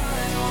blessed.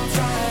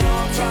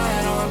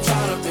 I'm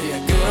trying to be